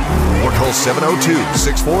or call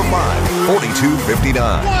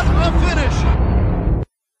 702-645-4259. What a finish!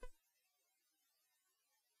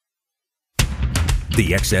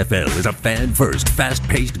 The XFL is a fan-first,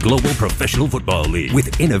 fast-paced global professional football league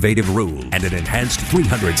with innovative rules and an enhanced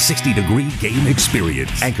 360-degree game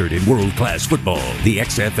experience. Anchored in world-class football, the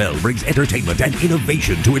XFL brings entertainment and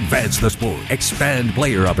innovation to advance the sport, expand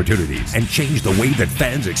player opportunities, and change the way that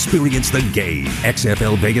fans experience the game.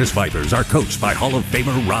 XFL Vegas Vipers are coached by Hall of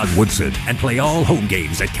Famer Rod Woodson and play all home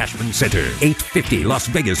games at Cashman Center, 850 Las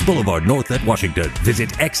Vegas Boulevard North at Washington.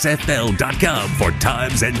 Visit xfl.com for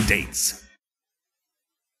times and dates.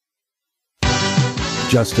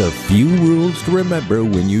 Just a few rules to remember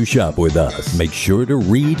when you shop with us. Make sure to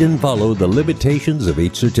read and follow the limitations of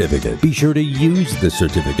each certificate. Be sure to use the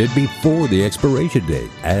certificate before the expiration date.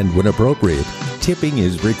 And when appropriate, tipping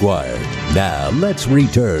is required. Now, let's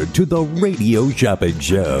return to the Radio Shopping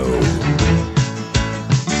Show.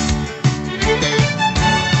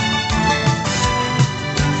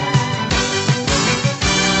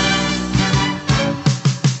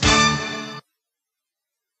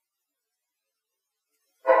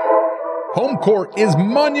 Home court is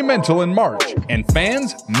monumental in March, and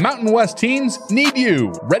fans, Mountain West teams need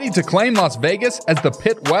you. Ready to claim Las Vegas as the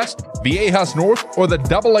Pit West, Viejas North, or the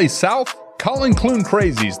AA South? Colin Clune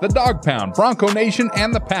Crazies, the Dog Pound, Bronco Nation,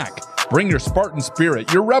 and the Pack Bring your Spartan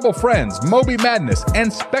spirit, your rebel friends, Moby Madness,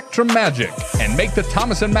 and Spectrum Magic, and make the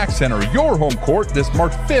Thomas & Mack Center your home court this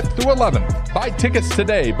March 5th through 11th. Buy tickets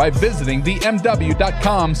today by visiting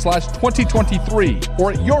themw.com/2023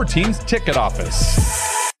 or at your team's ticket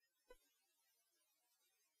office.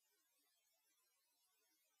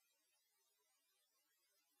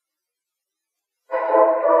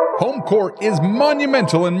 Home court is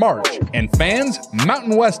monumental in March, and fans,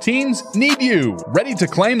 Mountain West teams need you. Ready to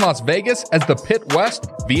claim Las Vegas as the Pit West,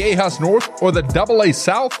 Viejas North, or the AA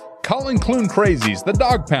South? Call in Clune Crazies, the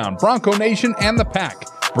Dog Pound, Bronco Nation, and the Pack.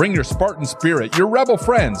 Bring your Spartan spirit, your rebel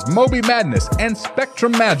friends, Moby Madness, and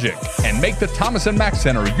Spectrum Magic, and make the Thomas & Mack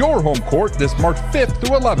Center your home court this March 5th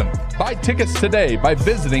through 11th. Buy tickets today by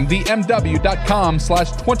visiting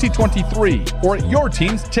themw.com/2023 or at your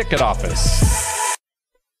team's ticket office.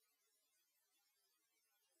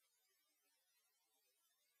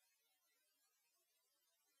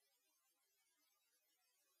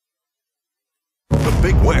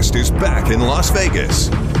 The Big West is back in Las Vegas.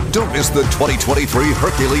 Don't miss the 2023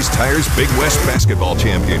 Hercules Tires Big West Basketball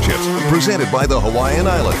Championships, presented by the Hawaiian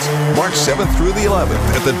Islands, March 7th through the 11th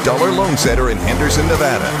at the Dollar Loan Center in Henderson,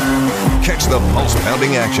 Nevada. Catch the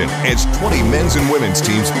pulse-pounding action as 20 men's and women's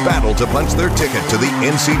teams battle to punch their ticket to the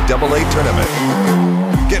NCAA tournament.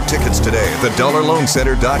 Get tickets today at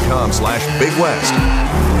thedollarloancenter.com/Big West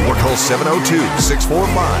or call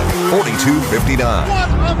 702-645-4259. What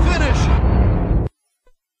a finish!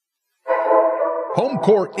 Home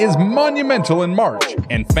court is monumental in March,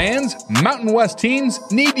 and fans, Mountain West teams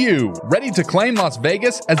need you. Ready to claim Las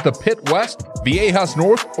Vegas as the Pit West, Viejas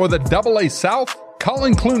North, or the AA South? Call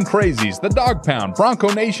in Clune Crazies, the Dog Pound, Bronco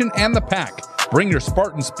Nation, and the Pack. Bring your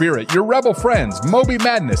Spartan spirit, your rebel friends, Moby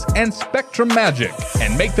Madness, and Spectrum Magic,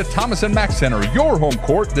 and make the Thomas & Mack Center your home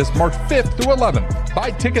court this March 5th through 11th.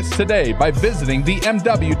 Buy tickets today by visiting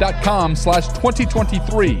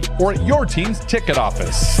themw.com/2023 or at your team's ticket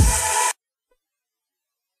office.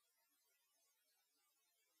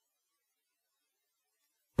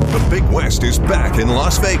 The Big West is back in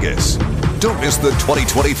Las Vegas. Don't miss the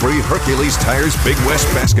 2023 Hercules Tires Big West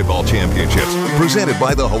Basketball Championships, presented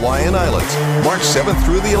by the Hawaiian Islands, March 7th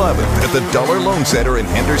through the 11th at the Dollar Loan Center in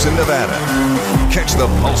Henderson, Nevada. Catch the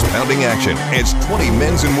pulse-pounding action as 20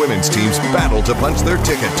 men's and women's teams battle to punch their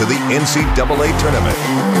ticket to the NCAA tournament.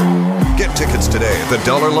 Get tickets today at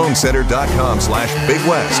thedollarloancenter.com/Big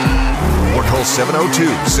West or call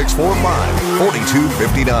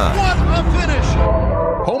 702-645-4259. What a finish!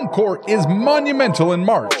 Home court is monumental in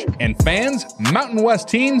March, and fans, Mountain West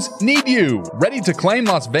teams need you. Ready to claim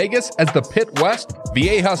Las Vegas as the Pit West,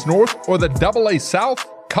 Viejas North, or the AA South?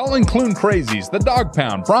 Call in Clune Crazies, the Dog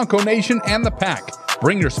Pound, Bronco Nation, and the Pack.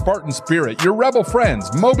 Bring your Spartan spirit, your rebel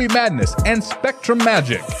friends, Moby Madness, and Spectrum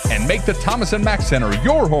Magic, and make the Thomas & Mack Center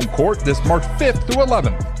your home court this March 5th through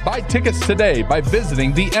 11th. Buy tickets today by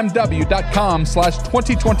visiting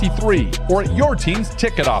themw.com/2023 or at your team's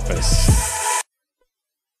ticket office.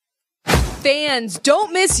 Fans,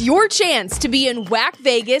 don't miss your chance to be in WAC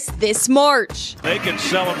Vegas this March. They can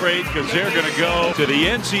celebrate because they're going to go to the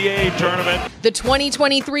NCAA tournament. The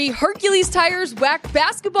 2023 Hercules Tires WAC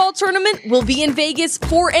Basketball Tournament will be in Vegas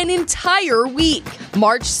for an entire week,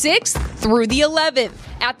 March 6th through the 11th,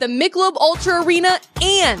 at the Michelob Ultra Arena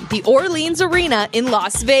and the Orleans Arena in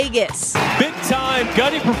Las Vegas. Big time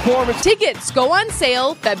gutty performance. Tickets go on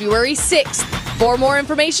sale February 6th. For more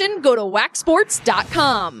information, go to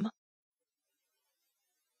WACsports.com.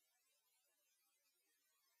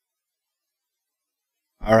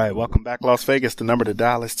 All right, welcome back, Las Vegas. The number to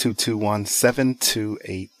dial is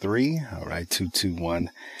 221-7283. All right,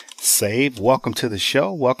 221-SAVE. Welcome to the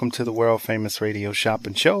show. Welcome to the world-famous radio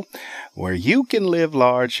shopping show where you can live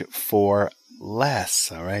large for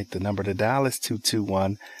less. All right, the number to dial is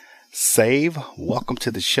 221-SAVE. Welcome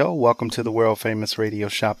to the show. Welcome to the world-famous radio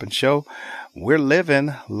shopping show. We're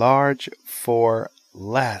living large for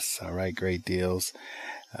less. All right, great deals.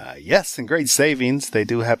 Yes, and great savings. They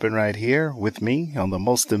do happen right here with me on the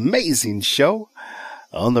most amazing show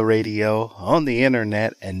on the radio, on the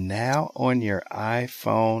internet, and now on your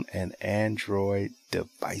iPhone and Android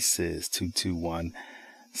devices.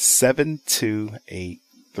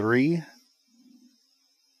 221-7283.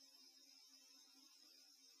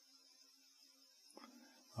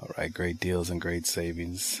 All right, great deals and great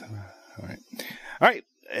savings. All right.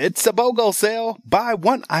 It's a BOGO sale. Buy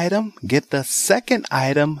one item, get the second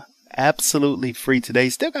item absolutely free today.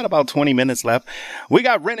 Still got about 20 minutes left. We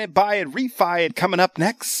got Rent It, Buy It, Refi It coming up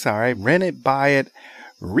next. All right. Rent It, Buy It,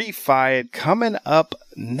 Refi It coming up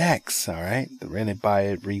next. All right. The Rent It, Buy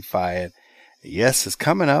It, Refi It. Yes, it's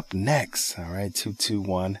coming up next. All right.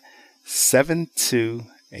 221-7283.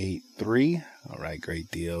 8283. All right,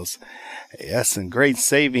 great deals. Yes, and great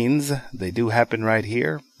savings. They do happen right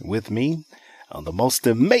here with me on the most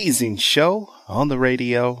amazing show on the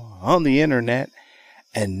radio, on the internet,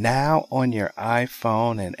 and now on your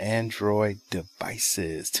iPhone and Android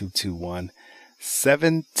devices.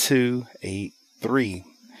 221-7283.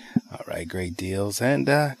 All right, great deals and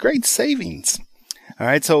great savings. All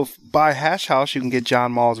right, so buy Hash House, you can get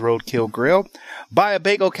John Mall's Roadkill Grill. Buy a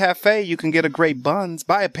Bagel Cafe, you can get a great buns.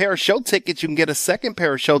 Buy a pair of show tickets, you can get a second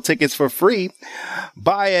pair of show tickets for free.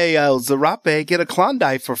 Buy a Zarape, get a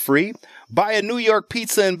Klondike for free. Buy a New York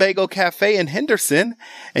Pizza and Bagel Cafe in Henderson,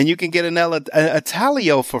 and you can get an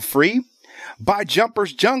Italio for free. Buy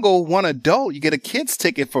Jumpers Jungle, one adult, you get a kid's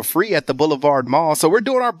ticket for free at the Boulevard Mall. So we're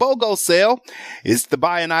doing our BOGO sale. It's to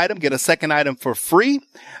buy an item, get a second item for free.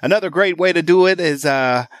 Another great way to do it is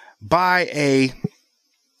buy a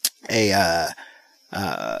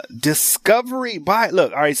Discovery.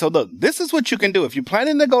 Look, all right, so look, this is what you can do. If you're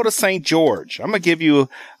planning to go to St. George, I'm going to give you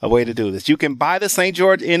a way to do this. You can buy the St.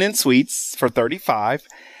 George Inn and Suites for $35,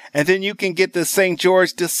 and then you can get the St.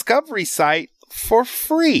 George Discovery site for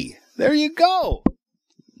free. There you go.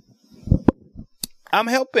 I'm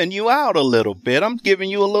helping you out a little bit. I'm giving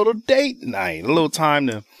you a little date night, a little time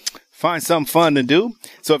to find something fun to do.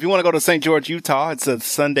 So if you want to go to St. George, Utah, it's a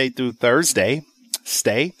Sunday through Thursday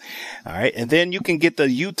stay. All right. And then you can get the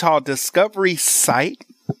Utah Discovery site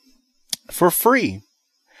for free.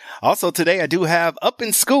 Also today I do have Up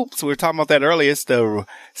in Scoops. We were talking about that earlier. It's the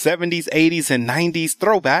 70s, 80s, and 90s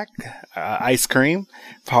throwback ice cream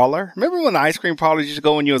parlor. Remember when the ice cream parlors used to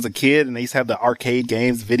go when you was a kid and they used to have the arcade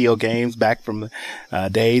games, video games back from the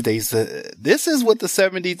days? They used to, this is what the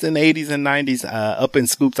 70s and 80s and 90s Up in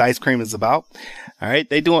Scoops ice cream is about. All right.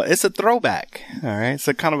 It's a throwback. All right. It's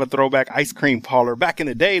a kind of a throwback ice cream parlor back in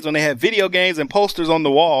the days when they had video games and posters on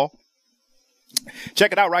the wall.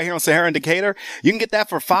 Check it out right here on Sahara in Decatur. You can get that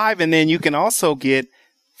for $5, and then you can also get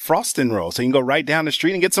Frostin' Roll. So you can go right down the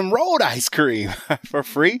street and get some rolled ice cream for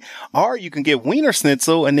free. Or you can get Wiener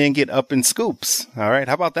Schnitzel and then get Up in Scoops. All right.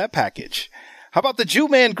 How about that package? How about the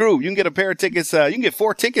Jew-Man Group? You can get a pair of tickets. You can get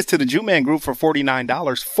 4 tickets to the Jew-Man Group for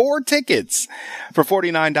 $49. 4 tickets for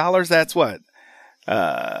 $49. That's what?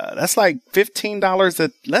 That's like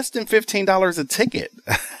 $15, less than $15 a ticket.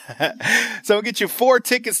 So we'll get you 4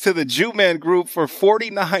 tickets to the Jew-Man Group for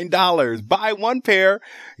 $49. Buy 1 pair,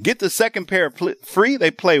 get the second pair free.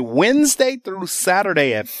 They play Wednesday through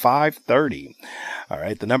Saturday at 5:30. All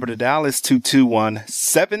right. The number to dial is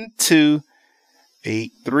 221-7283.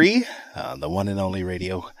 The one and only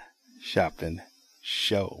radio shopping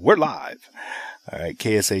show. We're live. All right,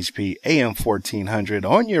 KSHP AM 1400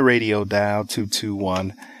 on your radio dial,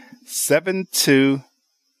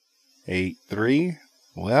 221-7283.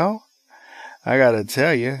 Well, I got to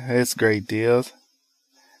tell you, it's great deals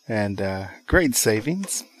and great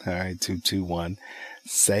savings. All right,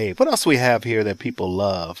 221-SAVE. What else we have here that people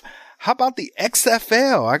love? How about the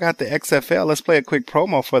XFL? I got the XFL. Let's play a quick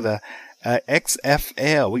promo for the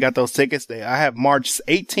XFL. We got those tickets. I have March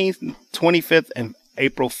 18th, 25th, and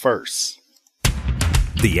April 1st.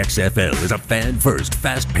 The XFL is a fan-first,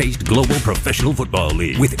 fast-paced global professional football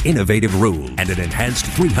league with innovative rules and an enhanced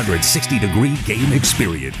 360-degree game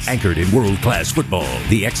experience. Anchored in world-class football,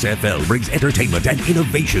 the XFL brings entertainment and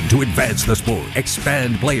innovation to advance the sport,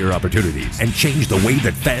 expand player opportunities, and change the way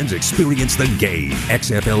that fans experience the game.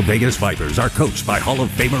 XFL Vegas Vipers are coached by Hall of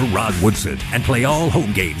Famer Rod Woodson and play all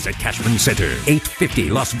home games at Cashman Center,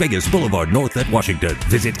 850 Las Vegas Boulevard North at Washington.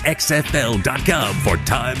 Visit XFL.com for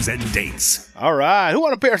times and dates. All right. Who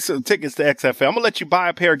want a pair of tickets to XFL? I'm going to let you buy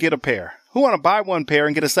a pair, get a pair. Who want to buy 1 pair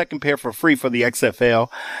and get a second pair for free for the XFL?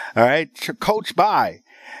 All right. Coach by,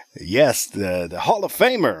 yes, the Hall of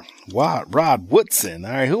Famer, Rod Woodson.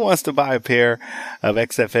 All right. Who wants to buy a pair of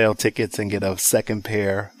XFL tickets and get a second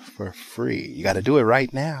pair for free? You got to do it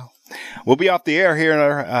right now. We'll be off the air here.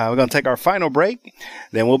 We're going to take our final break.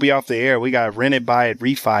 Then we'll be off the air. We got Rent It, Buy It,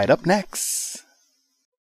 Refi It up next.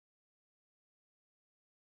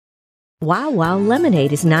 Wow Wow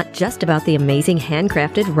Lemonade is not just about the amazing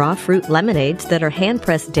handcrafted raw fruit lemonades that are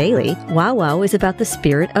hand-pressed daily. Wow Wow is about the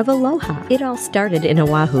spirit of aloha. It all started in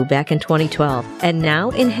Oahu back in 2012, and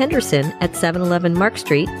now in Henderson at 711 Mark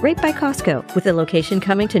Street, right by Costco, with a location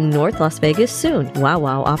coming to North Las Vegas soon. Wow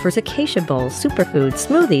Wow offers acacia bowls, superfoods,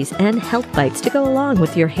 smoothies, and health bites to go along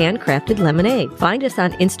with your handcrafted lemonade. Find us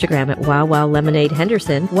on Instagram at Wow Wow Lemonade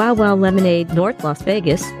Henderson, Wow Wow Lemonade North Las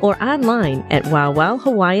Vegas, or online at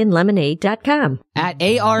wowwowhawaiianlemonade.com. ARHeatingandAirConditioning.com. At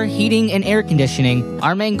AR Heating and Air Conditioning,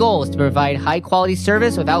 our main goal is to provide high-quality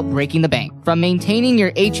service without breaking the bank. From maintaining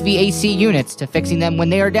your HVAC units to fixing them when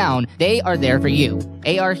they are down, they are there for you.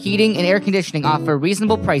 AR Heating and Air Conditioning offer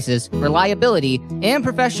reasonable prices, reliability, and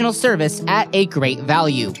professional service at a great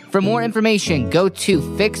value. For more information, go to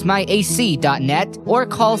fixmyac.net or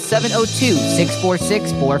call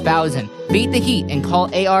 702-646-4000. Beat the heat and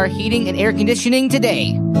call AR Heating and Air Conditioning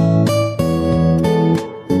today.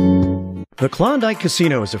 The Klondike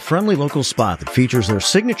Casino is a friendly local spot that features their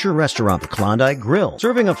signature restaurant, the Klondike Grill,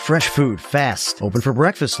 serving up fresh food fast. Open for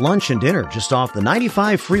breakfast, lunch, and dinner just off the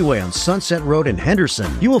 95 freeway on Sunset Road in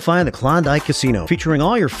Henderson. You will find the Klondike Casino featuring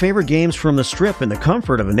all your favorite games from the Strip in the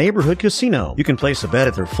comfort of a neighborhood casino. You can place a bet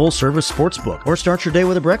at their full-service sportsbook or start your day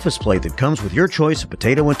with a breakfast plate that comes with your choice of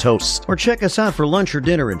potato and toast. Or check us out for lunch or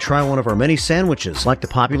dinner and try one of our many sandwiches like the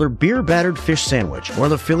popular beer-battered fish sandwich or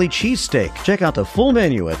the Philly cheesesteak. Check out the full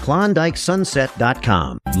menu at KlondikeSunset.com.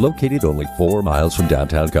 Located only 4 miles from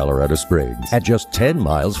downtown Colorado Springs, at just 10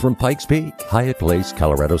 miles from Pikes Peak, Hyatt Place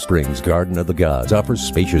Colorado Springs Garden of the Gods offers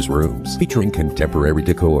spacious rooms featuring contemporary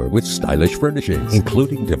decor with stylish furnishings,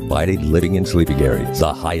 including divided living and sleeping areas,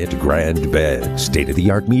 the Hyatt Grand Bed,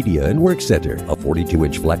 state-of-the-art media and work center, a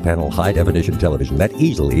 42-inch flat-panel high-definition television that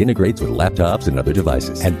easily integrates with laptops and other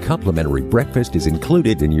devices, and complimentary breakfast is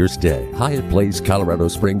included in your stay. Hyatt Place Colorado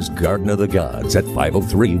Springs Garden of the Gods at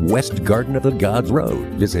 503 West Garden of the Gods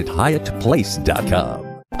Road. Visit HyattPlace.com.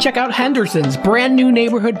 Check out Henderson's brand new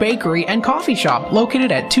neighborhood bakery and coffee shop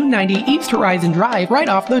located at 290 East Horizon Drive right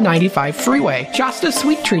off the 95 freeway. Shasta's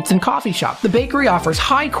Sweet Treats and Coffee Shop. The bakery offers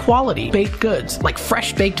high quality baked goods like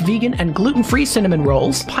fresh baked vegan and gluten-free cinnamon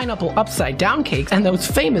rolls, pineapple upside down cakes, and those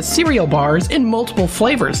famous cereal bars in multiple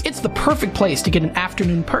flavors. It's the perfect place to get an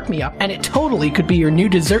afternoon perk-me-up, and it totally could be your new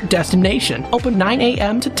dessert destination. Open 9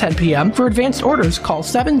 a.m. to 10 p.m. For advanced orders, call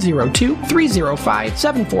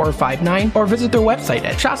 702-305-7459 or visit their website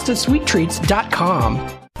at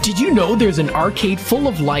ShastaSweetTreats.com. Did you know there's an arcade full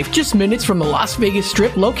of life just minutes from the Las Vegas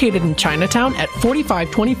Strip located in Chinatown at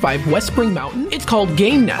 4525 West Spring Mountain? It's called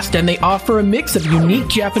Game Nest, and they offer a mix of unique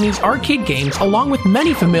Japanese arcade games along with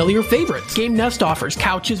many familiar favorites. Game Nest offers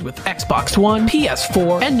couches with Xbox One,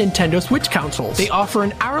 PS4, and Nintendo Switch consoles. They offer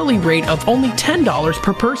an hourly rate of only $10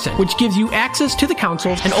 per person, which gives you access to the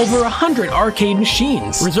consoles and over 100 arcade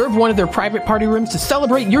machines. Reserve one of their private party rooms to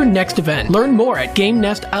celebrate your next event. Learn more at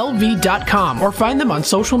GameNestLV.com or find them on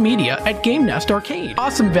social media at Game Nest Arcade.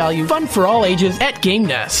 Awesome value, fun for all ages at Game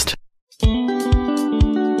Nest.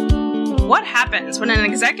 What happens when an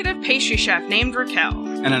executive pastry chef named Raquel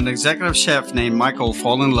and an executive chef named Michael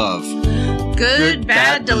fall in love? Good,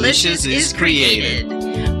 Bad, Delicious is created.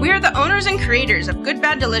 We are the owners and creators of Good,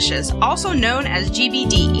 Bad, Delicious, also known as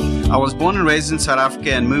GBD. I was born and raised in South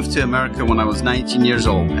Africa and moved to America when I was 19 years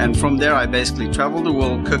old. And from there, I basically traveled the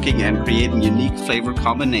world cooking and creating unique flavor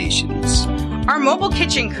combinations. Our mobile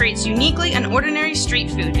kitchen creates uniquely and ordinary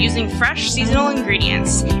street food using fresh seasonal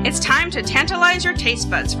ingredients. It's time to tantalize your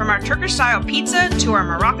taste buds from our Turkish-style pizza to our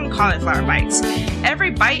Moroccan cauliflower bites.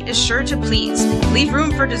 Every bite is sure to please. Leave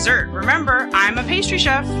room for dessert. Remember, I'm a pastry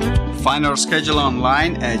chef. Find our schedule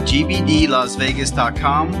online at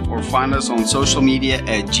gbdlasvegas.com or find us on social media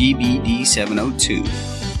at gbd702.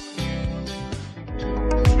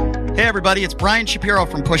 Hey everybody, it's Brian Shapiro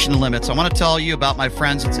from Pushing the Limits. I want to tell you about my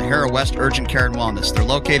friends at Sahara West Urgent Care and Wellness. They're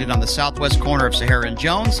located on the southwest corner of Sahara and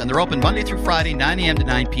Jones, and they're open Monday through Friday, 9 a.m. to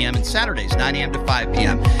 9 p.m., and Saturdays, 9 a.m. to 5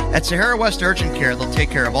 p.m. At Sahara West Urgent Care, they'll take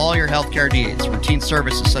care of all your healthcare needs, routine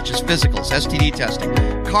services such as physicals, STD testing,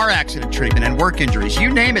 car accident treatment, and work injuries.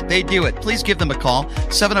 You name it, they do it. Please give them a call,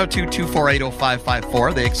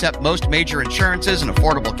 702-248-0554. They accept most major insurances and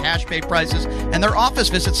affordable cash pay prices, and their office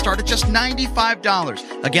visits start at just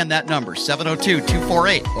 $95. Again, that number,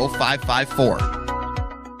 702-248-0554.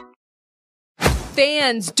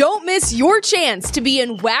 Fans, don't miss your chance to be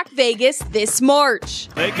in WAC Vegas this March.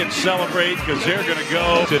 They can celebrate because they're going to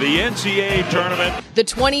go to the NCAA tournament. The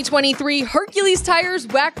 2023 Hercules Tires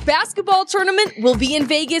WAC basketball tournament will be in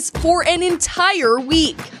Vegas for an entire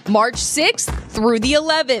week, March 6th through the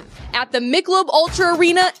 11th, at the Michelob Ultra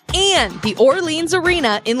Arena and the Orleans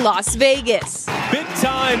Arena in Las Vegas. Big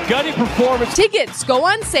time gutty performance. Tickets go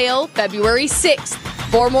on sale February 6th.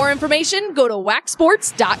 For more information, go to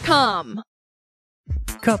WACsports.com.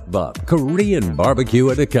 Cup Buck Korean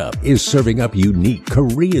Barbecue in a Cup is serving up unique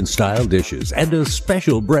Korean-style dishes and a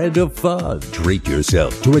special brand of fun. Treat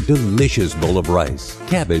yourself to a delicious bowl of rice,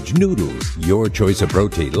 cabbage, noodles, your choice of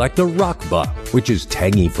protein like the Rock Buck, which is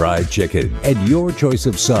tangy fried chicken, and your choice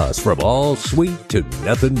of sauce from all sweet to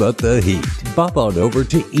nothing but the heat. Bop on over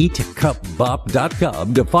to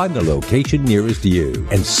eatcupbop.com to find the location nearest you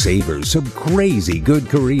and savor some crazy good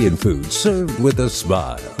Korean food served with a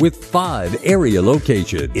smile. With 5 area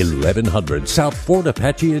locations: 1100 South Fort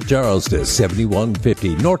Apache at Charleston,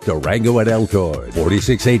 7150 North Durango at Elkhorn,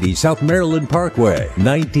 4680 South Maryland Parkway,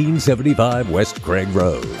 1975 West Craig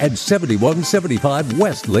Road, and 7175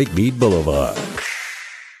 West Lake Mead Boulevard.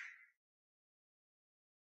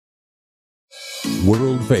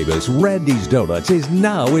 World famous Randy's Donuts is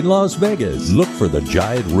now in Las Vegas. Look for the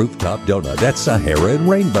giant rooftop donut at Sahara and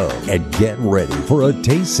Rainbow and get ready for a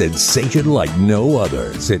taste sensation like no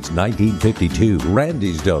other. Since 1952,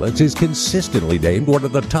 Randy's Donuts is consistently named one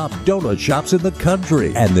of the top donut shops in the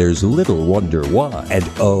country, and there's little wonder why. And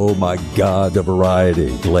oh my God, the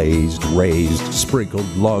variety. Glazed, raised, sprinkled,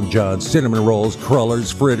 Long John, cinnamon rolls,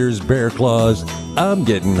 crullers, fritters, bear claws. I'm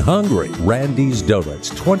getting hungry. Randy's Donuts,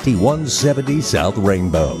 2170 South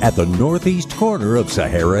Rainbow, at the northeast corner of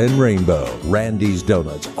Sahara and Rainbow. Randy's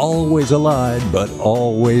Donuts, always alive, but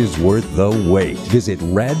always worth the wait. Visit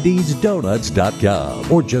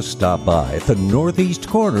randysdonuts.com or just stop by at the northeast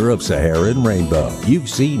corner of Sahara and Rainbow. You've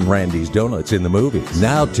seen Randy's Donuts in the movies.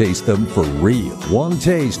 Now taste them for real. One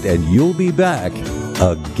taste and you'll be back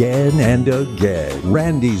again and again.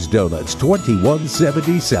 Randy's Donuts,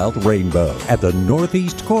 2170 South Rainbow, at the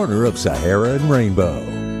northeast corner of Sahara and Rainbow.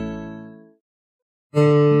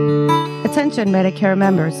 Attention Medicare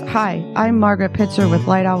members. Hi, I'm Margaret Pitcher with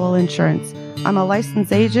Light Owl Insurance. I'm a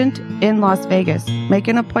licensed agent in Las Vegas. Make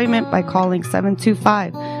an appointment by calling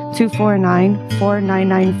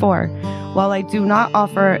 725-249-4994. While I do not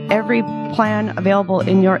offer every plan available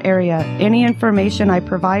in your area, any information I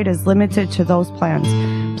provide is limited to those plans.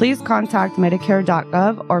 Please contact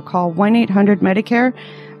Medicare.gov or call 1-800-MEDICARE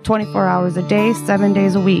 24 hours a day, 7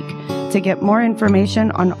 days a week to get more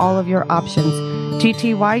information on all of your options.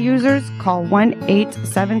 TTY users, call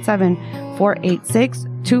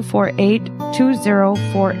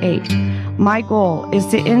 1-877-486-248-2048. My goal is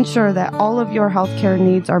to ensure that all of your healthcare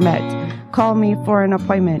needs are met. Call me for an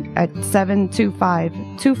appointment at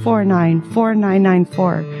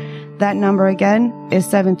 725-249-4994. That number again is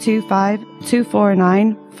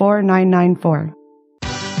 725-249-4994.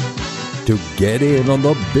 To get in on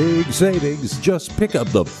the big savings, just pick up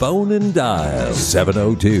the phone and dial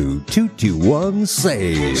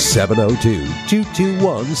 702-221-SAVE,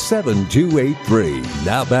 702-221-7283.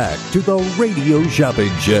 Now back to the Radio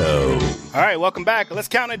Shopping Show. All right, welcome back. Let's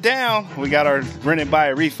count it down. We got our Rented by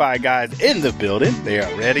a Refi guys in the building. They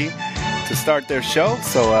are ready to start their show,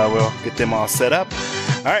 so we'll get them all set up.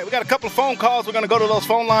 All right, we got a couple of phone calls. We're going to go to those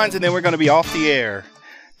phone lines, and then we're going to be off the air.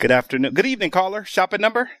 Good afternoon. Good evening, caller. Shopping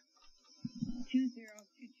number?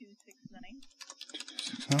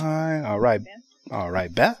 202269. All right. All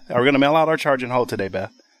right, Beth. Are we going to mail out our charge and hold today,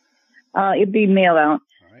 Beth? It'd be mail out.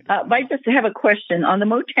 But I just have a question. On the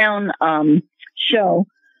Motown show,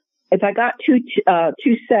 if I got two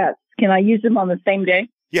sets, can I use them on the same day?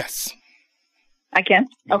 Yes. I can?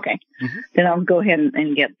 Okay. Mm-hmm. Then I'll go ahead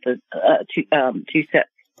and get the two sets.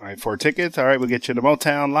 All right, 4 tickets. All right, we'll get you the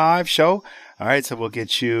Motown live show. All right, so we'll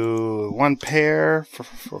get you 1 pair for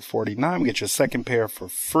 $49. We'll get you a second pair for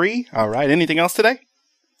free. All right, anything else today?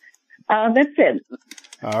 That's it.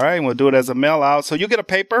 All right, we'll do it as a mail out. So you'll get a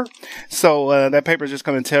paper. So that paper is just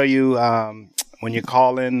going to tell you when you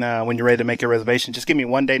call in, when you're ready to make your reservation. Just give me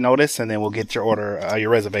 1 day notice, and then we'll get your order, your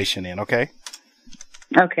reservation in, okay?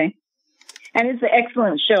 Okay. And it's an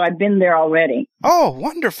excellent show. I've been there already. Oh,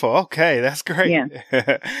 wonderful. Okay, that's great. Yeah.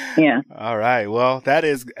 Yeah. All right. Well, it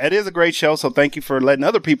is a great show, so thank you for letting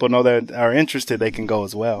other people know that are interested. They can go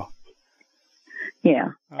as well. Yeah.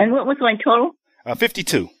 And what was my total?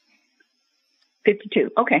 52. 52.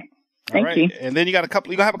 Okay. Thank you. And then you're going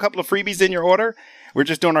to have a couple of freebies in your order. We're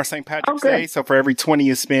just doing our St. Patrick's Day. So for every 20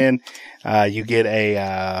 you spend, you get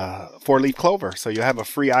a 4-leaf clover. So you have a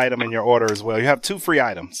free item in your order as well. You have 2 free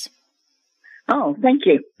items. Oh, thank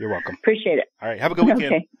you. You're welcome. Appreciate it. All right. Have a good weekend.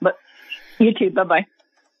 Okay. But you too. Bye-bye.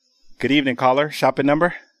 Good evening, caller. Shopping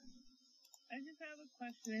number? I just have a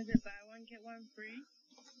question. Is it buy one, get one free?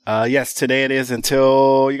 Yes, today it is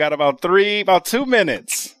until you got about 2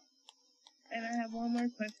 minutes. And I have one more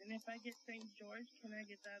question. If I get St. George, can I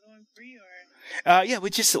get that one free or? Yeah,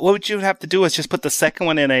 what you have to do is just put the second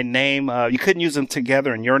one in a name. You couldn't use them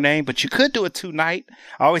together in your name, but you could do a 2-night.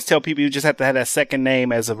 I always tell people you just have to have that second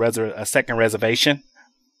name as a second reservation.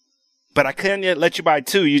 But I couldn't yet let you buy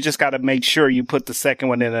 2. You just got to make sure you put the second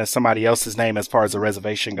one in as somebody else's name as far as the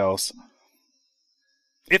reservation goes.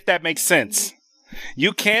 If that makes sense.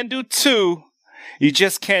 You can do 2. You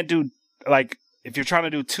just can't do, like, if you're trying to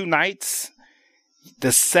do 2 nights,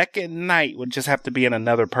 the second night would just have to be in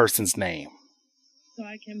another person's name. So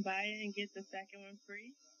I can buy it and get the second one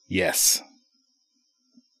free? Yes.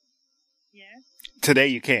 Yes? Today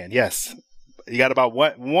you can, yes. You got about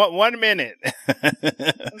one minute.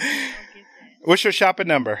 Okay, What's your shopping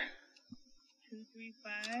number?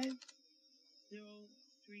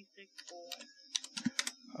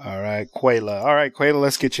 235-0364. All right, Quayla. All right, Quayla,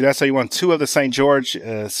 let's get you that. So you want 2 of the St. George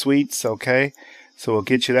sweets, okay? So we'll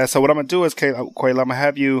get you that. So what I'm going to do is, Quayla, I'm going to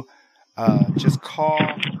have you just call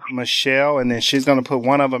Michelle, and then she's going to put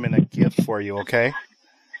one of them in a gift for you, okay?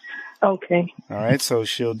 Okay. All right, so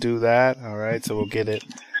she'll do that. All right, so we'll get it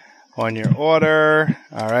on your order.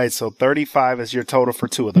 All right, so $35 is your total for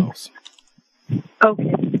 2 of those.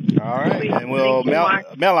 Okay. All right, and we'll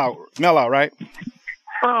mail out, right?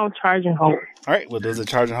 Oh, charge and hold. All right, we'll do the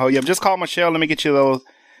charge and hold. Yep, just call Michelle. Let me get you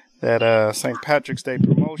that St. Patrick's Day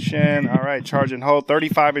promotion. All right, charge and hold.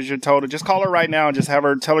 $35 is your total. Just call her right now and just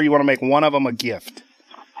tell her you want to make one of them a gift.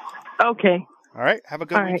 Okay. All right, have a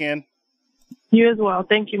good weekend. You as well.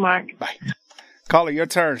 Thank you, Mark. Bye. Caller, your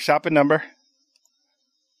turn. Shopping number.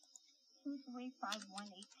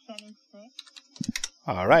 2351876.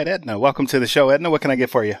 All right, Edna. Welcome to the show. Edna, what can I get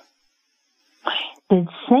for you? It's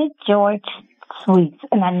St. George Sweets,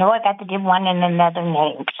 and I know I got to give one in another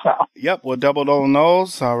name, so. Yep, we'll double on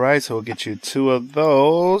those. All right, so we'll get you 2 of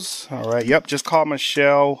those. All right, yep, just call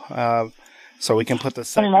Michelle so we can put the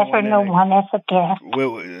second and let her know one as a gift.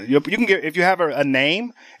 You can get, if you have a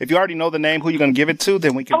name, if you already know the name who you're going to give it to,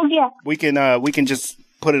 then we can. Oh, yeah. We can just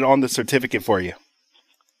put it on the certificate for you.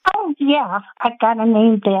 Oh, yeah, I got a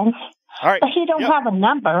name then. All right. But she don't have a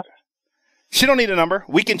number. She don't need a number.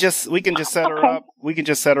 We can just set her up. We can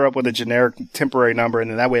just set her up with a generic temporary number,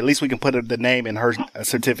 and then that way at least we can put the name in her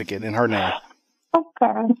certificate in her name. Okay.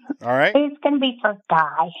 All right. It's gonna be for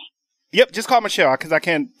Guy. Yep. Just call Michelle because I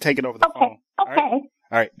can't take it over the phone. Okay.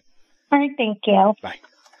 All right. All right. Thank you. Bye.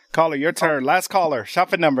 Caller, your turn. Last caller.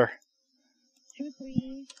 Shopping number. 2351564.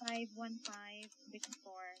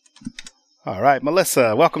 All right,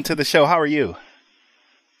 Melissa. Welcome to the show. How are you?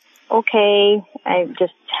 Okay. I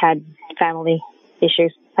just had family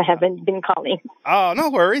issues. I haven't been calling. Oh,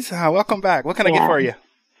 no worries. Welcome back. What can I get for you?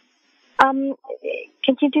 Can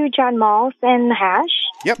you do John Malls and hash?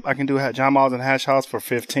 Yep, I can do John Malls and hash house for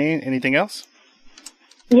 $15. Anything else?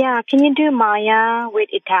 Yeah, can you do Maya with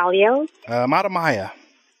Italio? Mata Maya.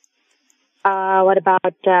 What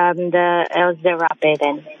about the El Zarape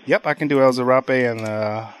then? Yep, I can do El Zarape and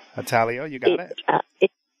Italio. You got it?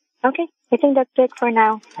 Okay, I think that's it for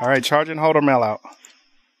now. All right, charge and hold or mail out?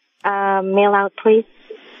 Mail out, please.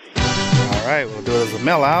 All right, we'll do it as a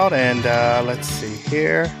mail out, and let's see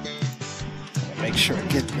here. Make sure I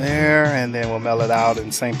get there, and then we'll mail it out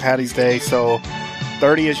in St. Patty's Day. So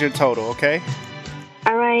 $30 is your total, okay?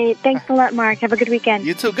 All right. Thanks a lot, Mark. Have a good weekend.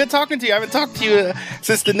 You too. Good talking to you. I haven't talked to you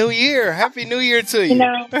since the new year. Happy New Year to you.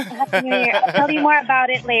 Happy New Year. I'll tell you more about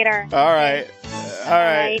it later. All right. All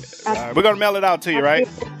right. We're going to mail it out to you, right?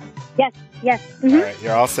 Yes. Mm-hmm. All right.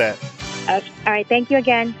 You're all set. All right. Thank you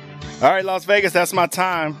again. All right, Las Vegas. That's my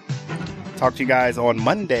time. Talk to you guys on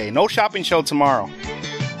Monday. No shopping show tomorrow.